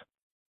is,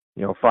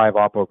 5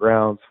 oppo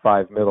grounds,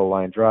 5 middle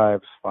line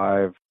drives,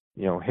 5,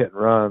 hit and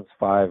runs,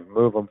 5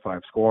 move them,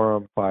 5 score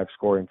them, 5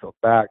 score infield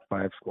back,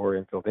 5 score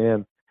infield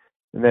in.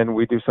 And then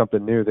we do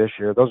something new this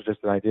year. Those are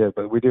just an idea,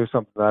 but we do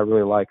something that I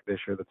really like this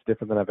year that's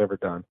different than I've ever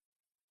done.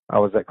 I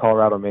was at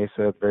Colorado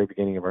Mesa at the very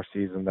beginning of our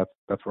season.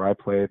 That's where I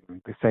played.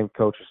 And the same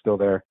coach is still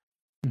there.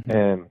 Mm-hmm.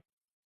 And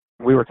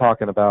we were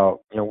talking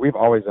about, we've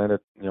always ended,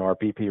 our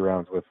BP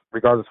rounds with,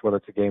 regardless whether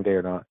it's a game day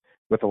or not,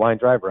 with the line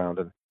drive round.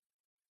 And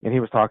he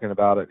was talking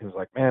about it. He was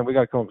like, man, we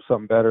got to come up with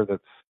something better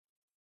that's,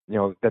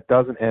 that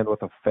doesn't end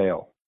with a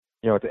fail,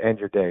 to end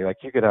your day. Like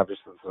you could have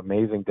just this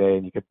amazing day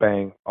and you could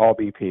bang all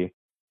BP,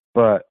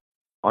 but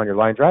on your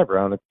line drive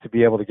around to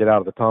be able to get out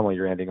of the tunnel,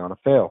 you're ending on a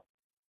fail.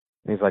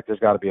 And he's like, there's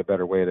got to be a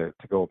better way to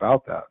go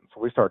about that. And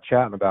so we started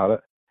chatting about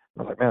it.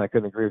 I was like, man, I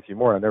couldn't agree with you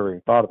more. I never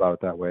even thought about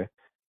it that way.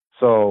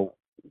 So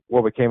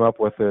what we came up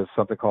with is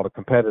something called a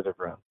competitive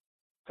round.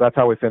 So that's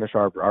how we finish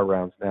our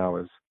rounds now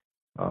is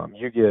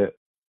you get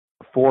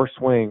 4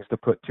 swings to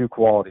put 2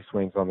 quality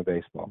swings on the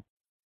baseball.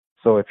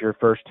 So if your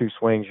first 2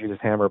 swings, you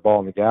just hammer a ball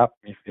in the gap,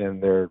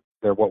 and they're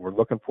what we're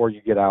looking for,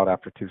 you get out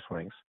after 2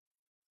 swings.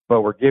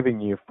 But we're giving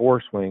you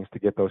 4 swings to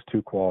get those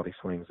 2 quality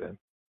swings in.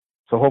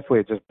 So hopefully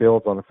it just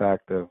builds on the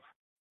fact of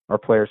our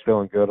players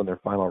feeling good on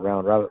their final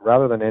round.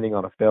 Rather than ending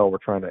on a fail, we're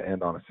trying to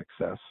end on a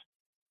success.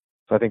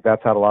 So I think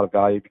that's had a lot of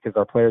value because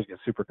our players get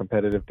super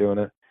competitive doing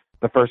it.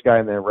 The first guy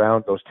in the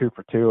round goes 2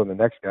 for 2, and the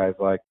next guy's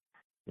like,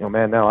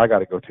 man, now I got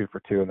to go 2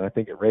 for 2. And I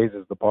think it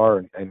raises the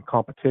bar and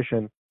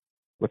competition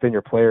within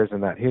your players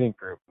in that hitting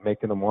group,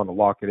 making them want to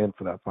lock it in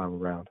for that final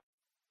round.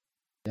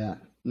 Yeah,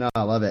 no,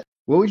 I love it.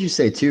 What would you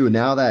say too,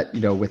 now that,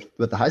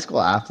 with the high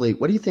school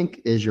athlete, what do you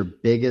think is your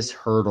biggest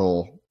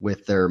hurdle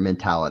with their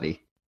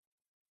mentality?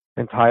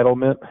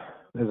 Entitlement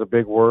is a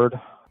big word.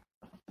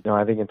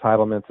 I think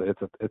entitlement,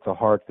 it's a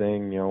hard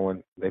thing,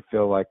 when they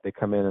feel like they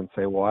come in and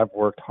say, well, I've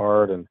worked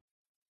hard and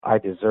I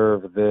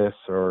deserve this,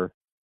 or,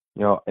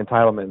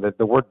 entitlement.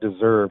 The word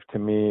deserve to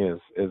me is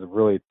a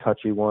really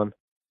touchy one.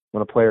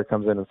 When a player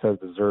comes in and says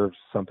deserves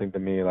something to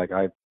me, like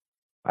I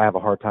have a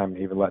hard time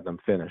even letting them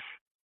finish,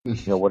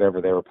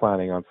 whatever they were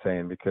planning on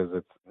saying, because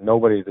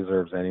nobody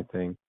deserves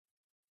anything.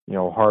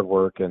 Hard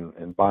work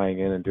and buying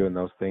in and doing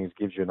those things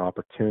gives you an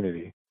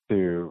opportunity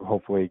to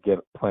hopefully get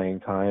playing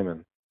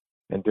time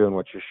and doing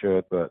what you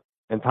should. But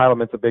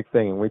entitlement's a big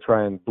thing, and we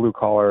try and blue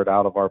collar it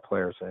out of our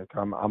players.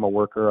 I'm a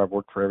worker. I've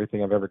worked for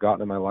everything I've ever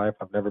gotten in my life.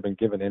 I've never been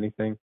given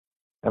anything,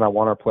 and I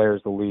want our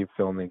players to leave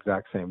feeling the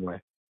exact same way.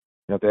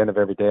 At the end of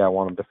every day, I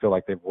want them to feel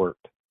like they've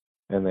worked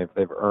and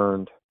they've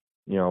earned,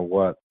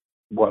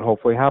 what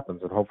hopefully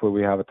happens, and hopefully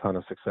we have a ton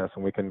of success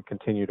and we can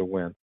continue to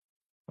win.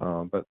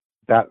 But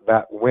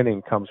that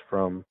winning comes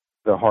from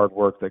the hard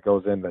work that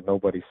goes in that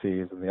nobody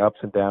sees, and the ups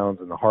and downs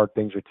and the hard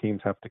things your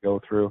teams have to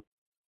go through.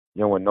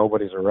 When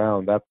nobody's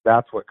around,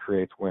 that's what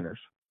creates winners.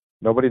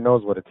 Nobody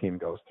knows what a team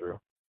goes through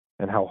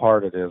and how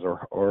hard it is,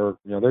 or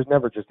there's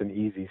never just an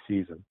easy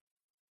season.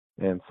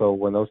 And so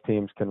when those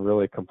teams can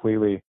really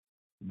completely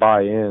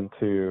buy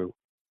into,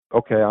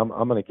 okay, I'm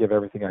going to give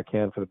everything I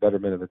can for the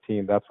betterment of the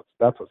team, that's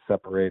what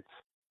separates,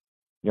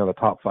 the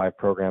top 5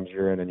 programs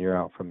year in and year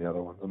out from the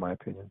other ones, in my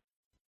opinion.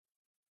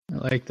 I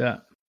like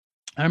that.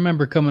 I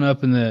remember coming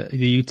up in the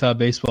Utah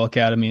Baseball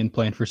Academy and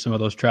playing for some of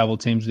those travel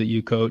teams that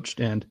you coached,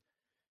 and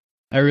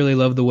I really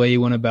love the way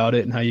you went about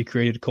it and how you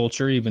created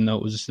culture, even though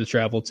it was just a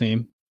travel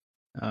team.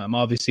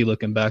 Obviously,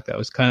 looking back, that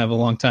was kind of a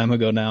long time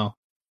ago now.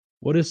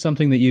 What is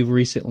something that you've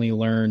recently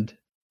learned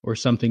or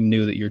something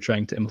new that you're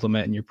trying to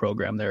implement in your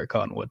program there at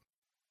Cottonwood?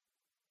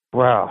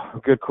 Wow,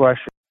 good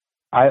question.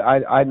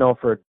 I know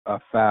for a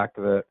fact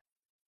that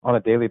on a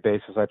daily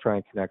basis, I try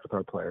and connect with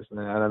our players. And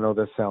I know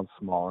this sounds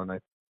small, and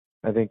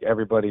I think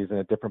everybody's in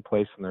a different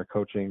place in their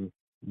coaching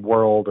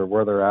world or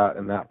where they're at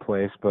in that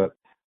place. But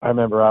I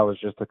remember I was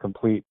just a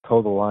complete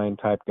total line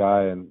type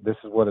guy, and this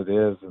is what it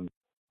is, and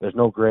there's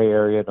no gray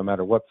area no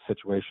matter what the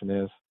situation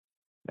is.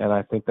 And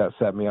I think that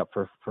set me up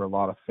for a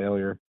lot of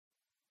failure.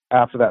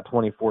 After that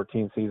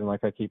 2014 season,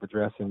 like I keep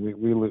addressing,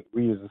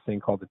 we use this thing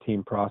called the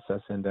Team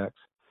Process Index.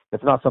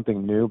 It's not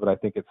something new, but I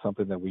think it's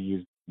something that we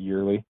use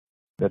yearly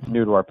that's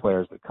new to our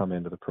players that come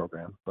into the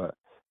program. But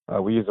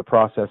we use a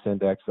process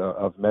index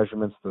of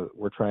measurements that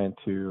we're trying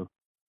to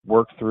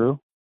work through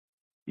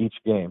each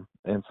game.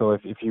 And so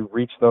if you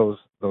reach those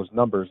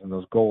numbers and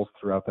those goals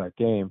throughout that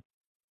game,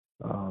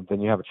 then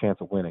you have a chance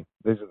of winning.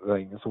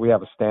 So we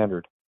have a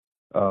standard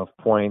of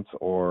points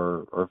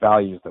or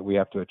values that we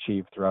have to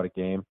achieve throughout a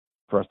game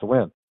for us to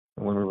win.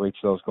 And when we reach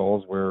those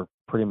goals, we're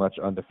pretty much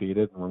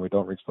undefeated. And when we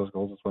don't reach those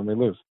goals, it's when we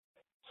lose.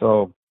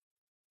 So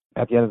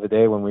at the end of the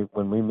day, when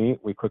we meet,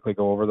 we quickly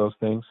go over those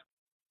things.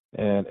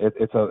 And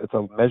it's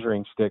a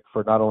measuring stick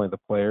for not only the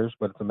players,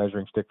 but it's a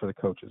measuring stick for the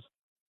coaches.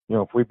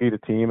 If we beat a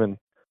team and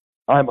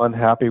I'm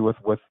unhappy with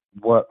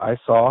what I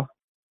saw,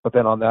 but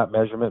then on that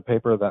measurement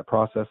paper, that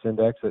process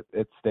index,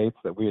 it states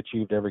that we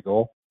achieved every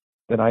goal,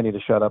 then I need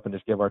to shut up and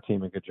just give our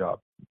team a good job,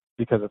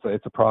 because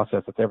it's a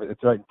process.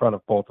 It's right in front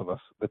of both of us,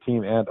 the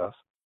team and us,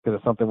 because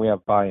it's something we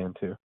have buy-in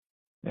to.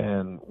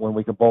 And when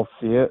we can both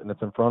see it and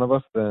it's in front of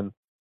us, then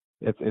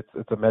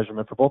it's a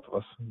measurement for both of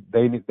us.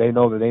 They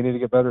know that they need to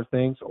get better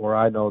things, or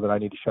I know that I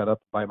need to shut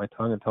up, bite my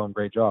tongue, and tell them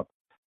great job.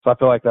 So I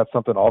feel like that's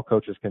something all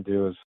coaches can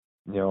do, is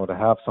to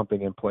have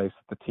something in place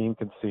that the team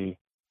can see,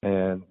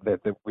 and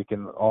that we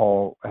can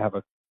all have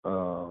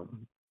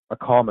a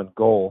common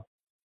goal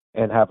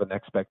and have an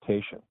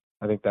expectation.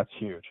 I think that's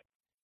huge.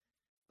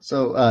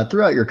 So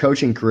throughout your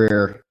coaching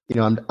career,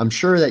 I'm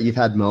sure that you've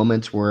had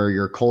moments where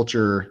your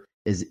culture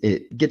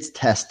it gets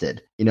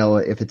tested.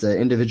 If it's an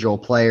individual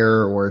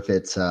player, or if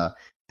it's a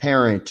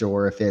parent,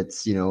 or if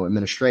it's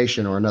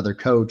administration or another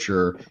coach,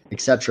 or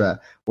etc.,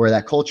 where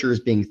that culture is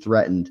being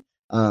threatened.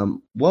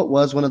 What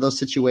was one of those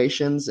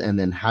situations, and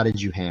then how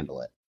did you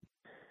handle it?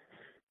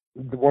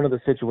 one of the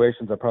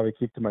situations I probably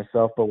keep to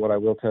myself, but what I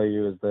will tell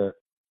you is that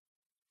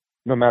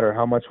no matter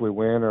how much we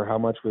win or how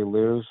much we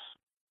lose,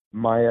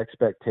 my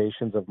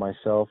expectations of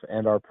myself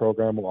and our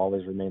program will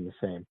always remain the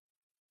same.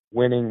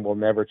 Winning will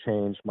never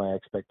change my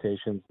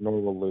expectations,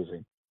 nor will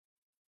losing.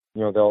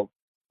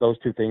 Those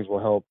two things will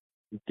help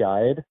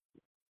guide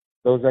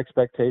those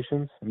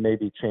expectations,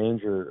 maybe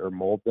change or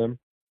mold them.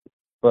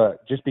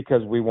 But just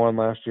because we won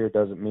last year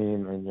doesn't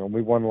mean, and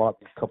we won a lot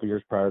a couple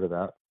years prior to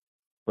that.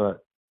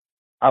 But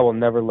I will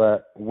never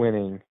let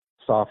winning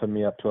soften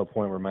me up to a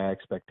point where my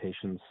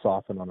expectations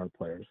soften on our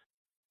players.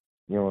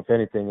 If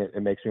anything,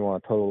 it makes me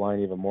want to toe the line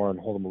even more and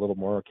hold them a little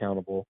more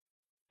accountable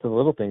to the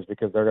little things,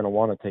 because they're going to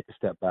want to take a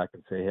step back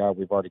and say, yeah,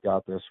 we've already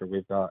got this, or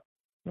we've got,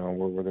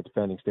 we're the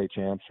defending state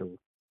champs, or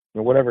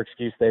whatever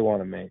excuse they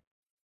want to make.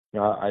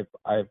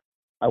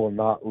 I will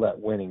not let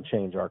winning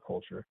change our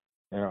culture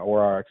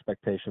or our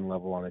expectation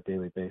level on a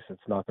daily basis.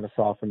 It's not going to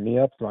soften me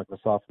up. It's not going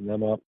to soften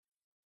them up.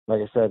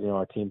 Like I said,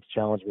 our team's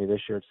challenged me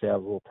this year to say I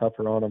was a little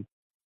tougher on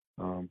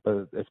them,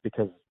 but it's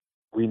because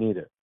we need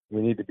it.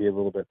 We need to be a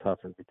little bit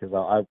tougher, because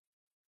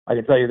I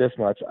can tell you this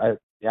much.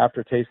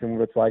 After tasting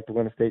what it's like to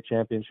win a state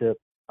championship,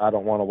 I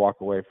don't want to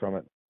walk away from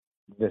it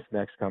this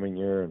next coming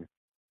year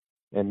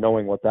and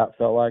knowing what that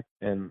felt like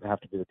and have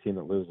to be the team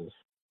that loses.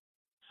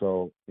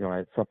 So,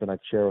 it's something I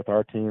share with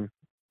our team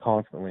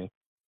constantly.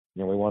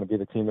 We want to be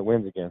the team that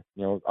wins again.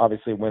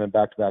 Obviously winning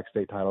back-to-back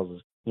state titles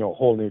is, a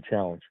whole new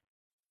challenge,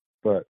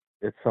 but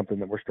it's something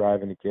that we're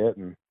striving to get.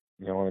 And,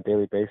 on a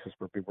daily basis,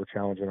 we're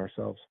challenging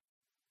ourselves.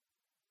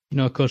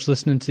 Coach,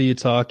 listening to you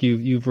talk,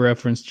 you've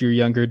referenced your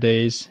younger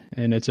days,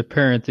 and it's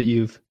apparent that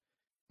you've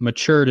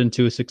matured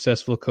into a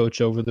successful coach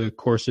over the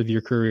course of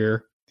your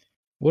career.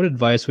 What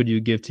advice would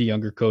you give to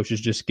younger coaches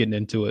just getting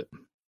into it?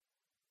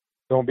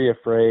 Don't be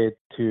afraid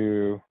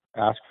to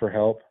ask for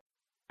help.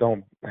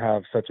 Don't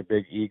have such a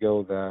big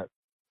ego that,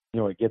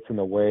 it gets in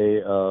the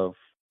way of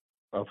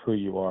who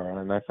you are.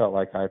 And I felt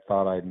like I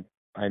thought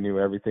I knew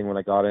everything when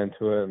I got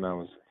into it. And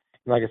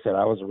like I said,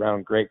 I was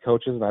around great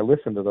coaches and I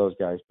listened to those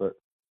guys, but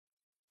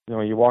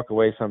you walk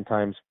away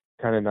sometimes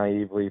kind of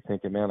naively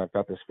thinking, man, I've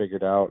got this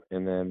figured out.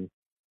 And then,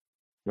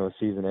 the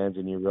season ends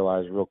and you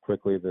realize real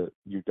quickly that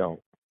you don't.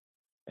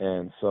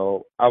 And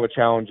so I would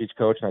challenge each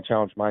coach, and I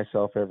challenge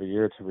myself every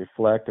year to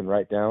reflect and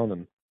write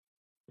down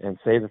and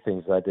say the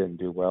things that I didn't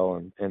do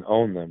well and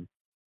own them.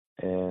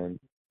 And,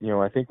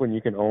 I think when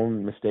you can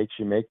own mistakes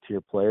you make to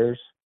your players,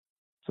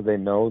 so they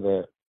know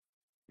that,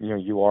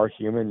 you are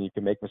human, you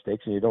can make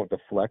mistakes and you don't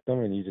deflect them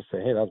and you just say,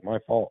 hey, that was my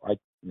fault.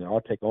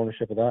 I'll take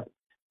ownership of that.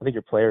 I think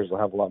your players will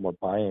have a lot more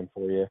buy-in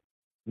for you.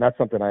 And that's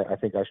something I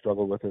think I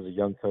struggled with as a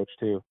young coach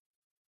too,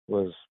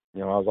 was, I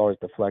was always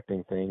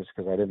deflecting things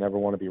because I didn't ever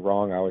want to be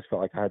wrong. I always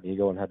felt like I had the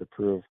ego and had to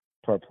prove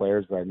to our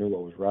players that I knew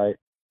what was right.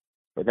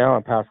 But now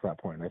I'm past that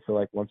point. I feel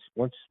like once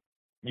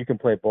you can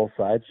play both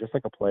sides, just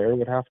like a player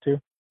would have to,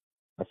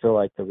 I feel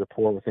like the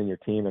rapport within your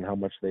team and how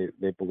much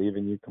they believe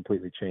in you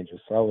completely changes.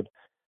 So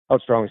I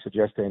would strongly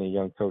suggest to any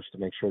young coach to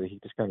make sure that he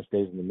just kind of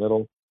stays in the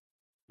middle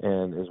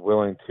and is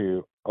willing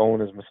to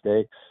own his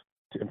mistakes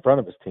in front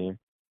of his team.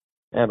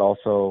 And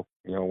also,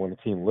 when the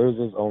team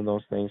loses, own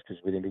those things,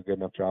 because we didn't do a good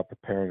enough job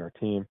preparing our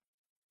team.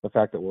 The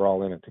fact that we're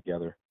all in it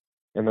together.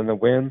 And then the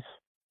wins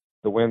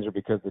are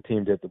because the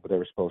team did what they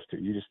were supposed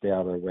to. You just stay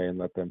out of their way and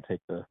let them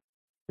take the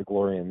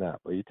glory in that.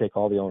 But you take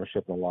all the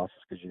ownership in the losses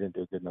because you didn't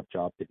do a good enough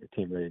job getting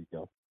your team ready to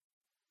go.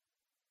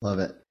 Love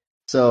it.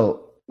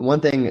 So one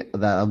thing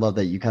that I love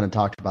that you kind of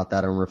talked about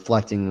that and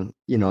reflecting,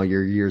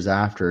 your years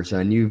after. So,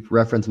 and you've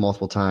referenced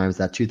multiple times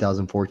that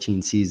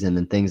 2014 season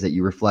and things that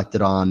you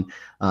reflected on,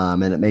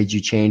 and it made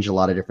you change a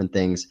lot of different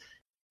things.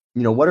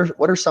 What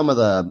are some of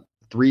the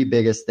three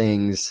biggest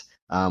things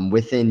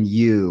within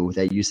you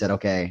that you said,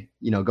 okay,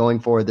 going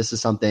forward, this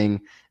is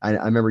something I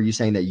remember you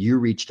saying that you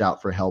reached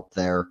out for help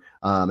there,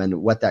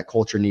 and what that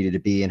culture needed to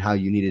be and how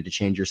you needed to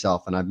change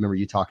yourself. And I remember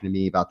you talking to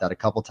me about that a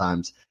couple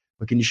times.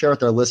 But can you share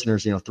with our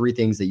listeners, three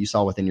things that you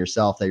saw within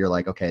yourself that you're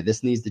like, okay,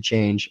 this needs to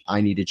change. I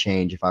need to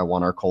change if I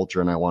want our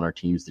culture and I want our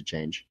teams to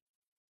change.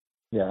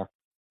 Yeah.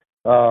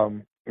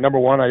 Number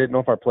one, I didn't know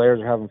if our players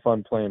are having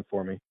fun playing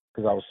for me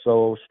because I was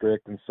so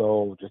strict and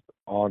so just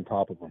on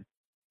top of them.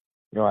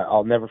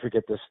 I'll never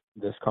forget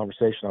this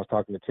conversation. I was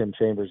talking to Tim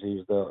Chambers.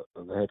 He was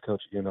the head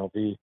coach at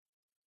UNLV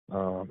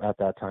at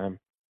that time.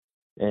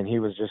 And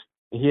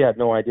he had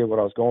no idea what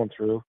I was going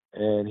through.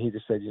 And he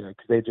just said, because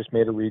they just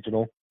made a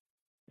regional.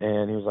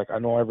 And he was like, I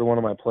know every one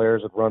of my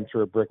players would run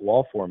through a brick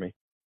wall for me.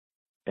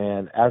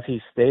 And as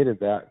he stated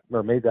that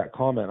or made that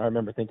comment, I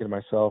remember thinking to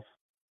myself,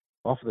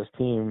 off of this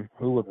team,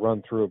 who would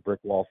run through a brick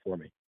wall for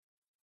me?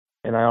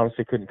 And I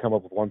honestly couldn't come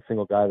up with one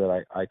single guy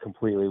that I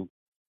completely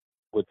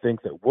would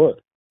think that would.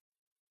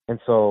 And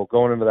so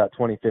going into that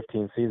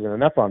 2015 season,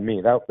 and that's on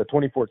me, the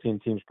 2014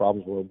 team's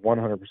problems were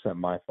 100%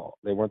 my fault.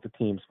 They weren't the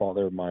team's fault.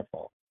 They were my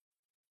fault.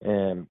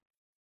 And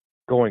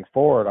going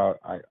forward,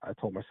 I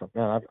told myself,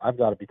 man, I've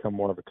got to become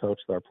more of a coach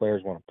that our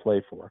players want to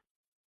play for.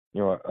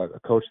 A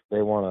coach that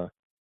they want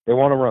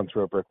to run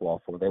through a brick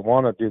wall for. They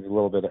want to do a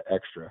little bit of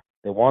extra.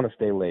 They want to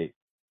stay late.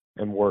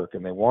 and work,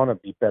 and they want to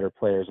be better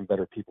players and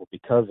better people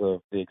because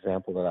of the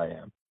example that I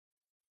am.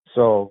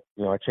 So,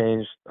 I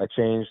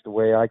changed the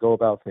way I go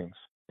about things,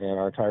 and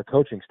our entire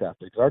coaching staff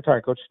did, because our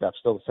entire coaching staff is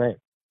still the same.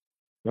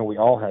 We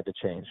all had to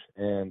change,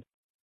 and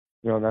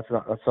that's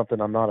something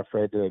I'm not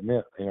afraid to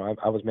admit.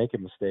 I was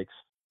making mistakes,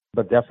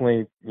 but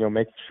definitely,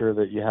 making sure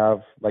that you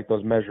have like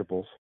those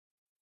measurables.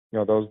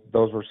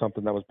 Those were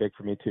something that was big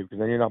for me too, because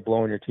then you're not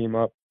blowing your team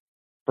up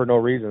for no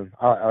reason.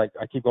 I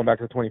keep going back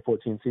to the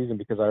 2014 season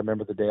because I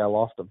remember the day I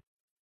lost them.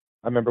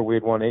 I remember we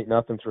had won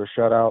 8-0 through a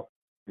shutout,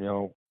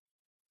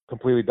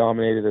 completely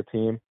dominated the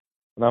team,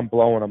 and I'm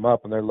blowing them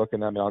up, and they're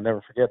looking at me. I'll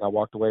never forget. And I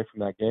walked away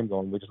from that game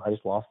going, I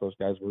just lost those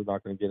guys. We're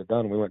not going to get it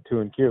done. We went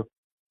 2-Q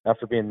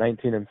after being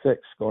 19-6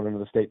 going into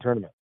the state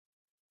tournament.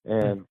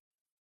 And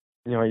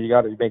you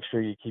got to make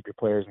sure you keep your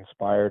players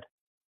inspired.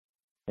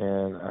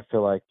 And I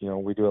feel like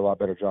we do a lot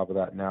better job of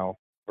that now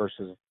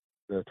versus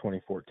the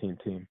 2014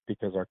 team,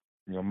 because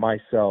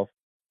myself,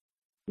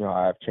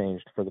 I've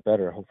changed for the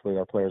better. Hopefully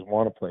our players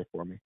want to play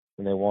for me,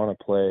 and they want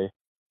to play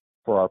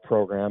for our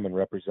program and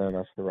represent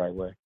us the right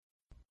way.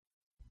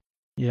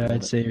 Yeah,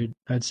 I'd say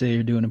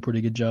you're doing a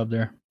pretty good job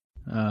there.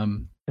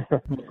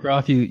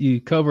 Croft, you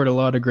covered a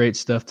lot of great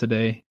stuff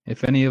today.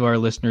 If any of our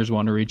listeners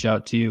want to reach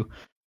out to you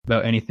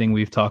about anything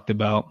we've talked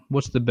about,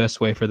 what's the best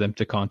way for them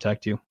to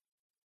contact you?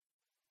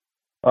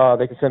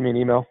 They can send me an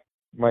email.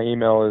 My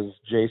email is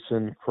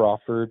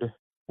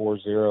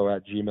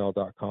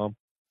jasoncrawford40@gmail.com.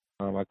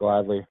 I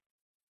gladly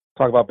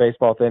talk about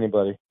baseball with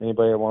anybody.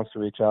 Anybody that wants to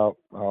reach out,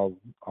 I'll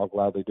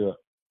gladly do it.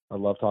 I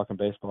love talking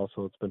baseball,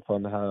 so it's been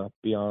fun to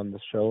be on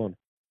this show and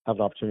have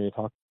an opportunity to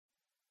talk.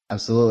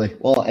 Absolutely.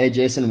 Well, hey,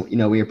 Jason,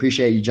 we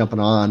appreciate you jumping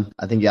on.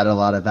 I think you added a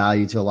lot of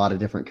value to a lot of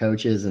different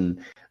coaches,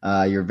 and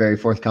you're very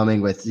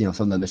forthcoming with, some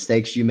of the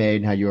mistakes you made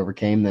and how you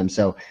overcame them.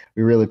 So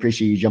we really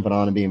appreciate you jumping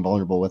on and being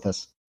vulnerable with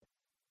us.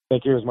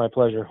 Thank you. It was my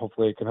pleasure.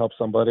 Hopefully it can help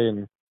somebody,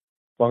 and as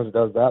long as it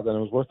does that, then it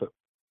was worth it.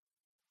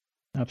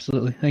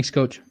 Absolutely. Thanks,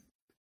 Coach.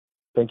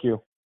 Thank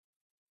you.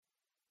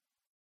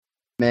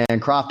 Man,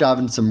 Croft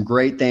having some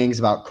great things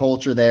about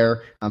culture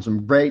there,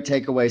 some great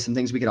takeaways, some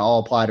things we can all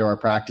apply to our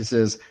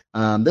practices.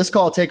 This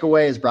call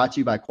takeaway is brought to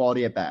you by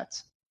Quality at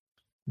Bats.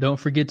 Don't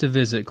forget to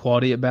visit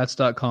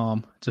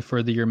qualityatbats.com to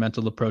further your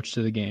mental approach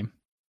to the game.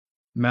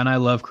 Man, I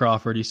love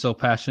Crawford. He's so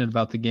passionate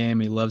about the game.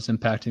 He loves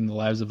impacting the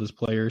lives of his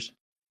players.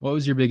 What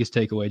was your biggest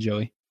takeaway,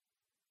 Joey?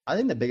 I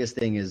think the biggest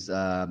thing is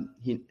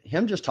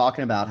him just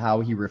talking about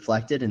how he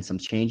reflected and some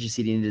changes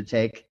he needed to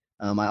take.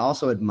 I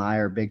also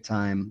admire big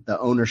time the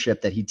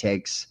ownership that he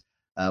takes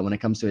when it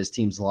comes to his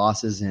team's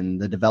losses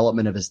and the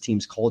development of his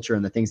team's culture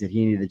and the things that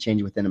he needed to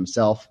change within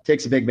himself. It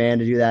takes a big man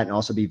to do that and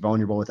also be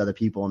vulnerable with other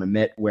people and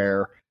admit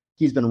where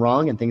he's been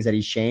wrong and things that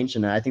he's changed.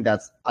 And I think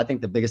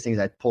the biggest things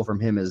I pull from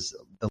him is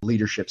the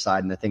leadership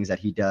side and the things that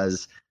he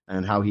does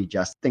and how he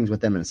adjusts things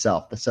within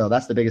himself. So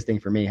that's the biggest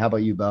thing for me. How about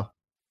you, Bo?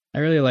 I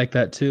really like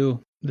that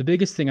too. The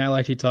biggest thing I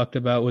liked he talked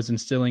about was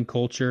instilling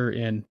culture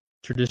in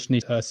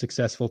traditionally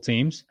successful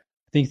teams.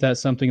 I think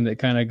that's something that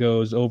kind of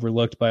goes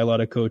overlooked by a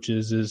lot of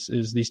coaches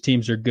is these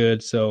teams are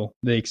good, so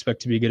they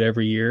expect to be good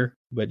every year,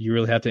 but you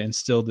really have to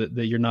instill that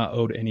you're not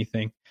owed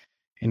anything.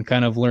 And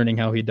kind of learning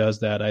how he does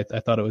that, I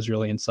thought it was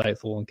really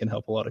insightful and can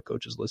help a lot of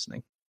coaches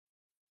listening.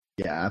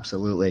 Yeah,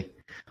 absolutely.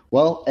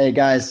 Well, hey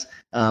guys,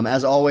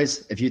 as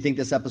always, if you think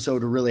this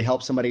episode will really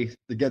help somebody,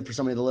 good for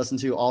somebody to listen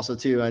to, also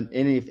too, and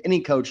if any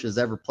coach has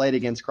ever played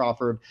against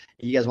Crawford,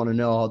 you guys want to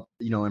know,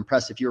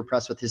 if you're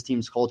impressed with his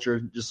team's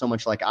culture, just so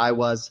much like I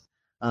was.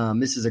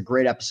 This is a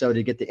great episode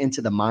to get into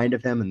the mind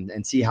of him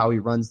and see how he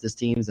runs this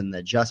teams and the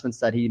adjustments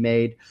that he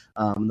made,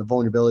 the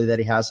vulnerability that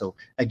he has. So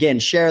again,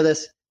 share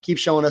this, keep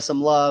showing us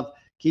some love,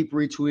 keep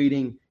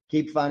retweeting,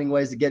 keep finding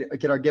ways to get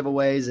our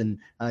giveaways and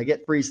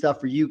get free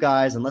stuff for you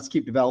guys. And let's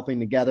keep developing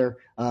together.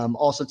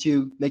 Also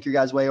to make your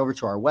guys way over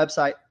to our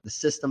website,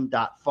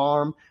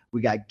 thesystem.farm.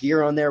 We got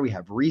gear on there. We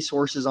have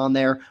resources on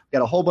there. We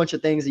got a whole bunch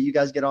of things that you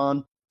guys get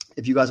on.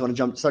 If you guys want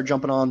to start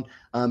jumping on,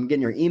 getting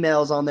your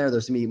emails on there,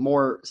 there's going to be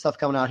more stuff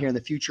coming out here in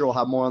the future. We'll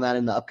have more on that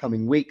in the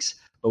upcoming weeks,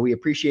 but we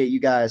appreciate you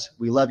guys.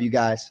 We love you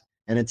guys.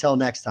 And until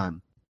next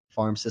time,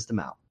 Farm System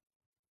out.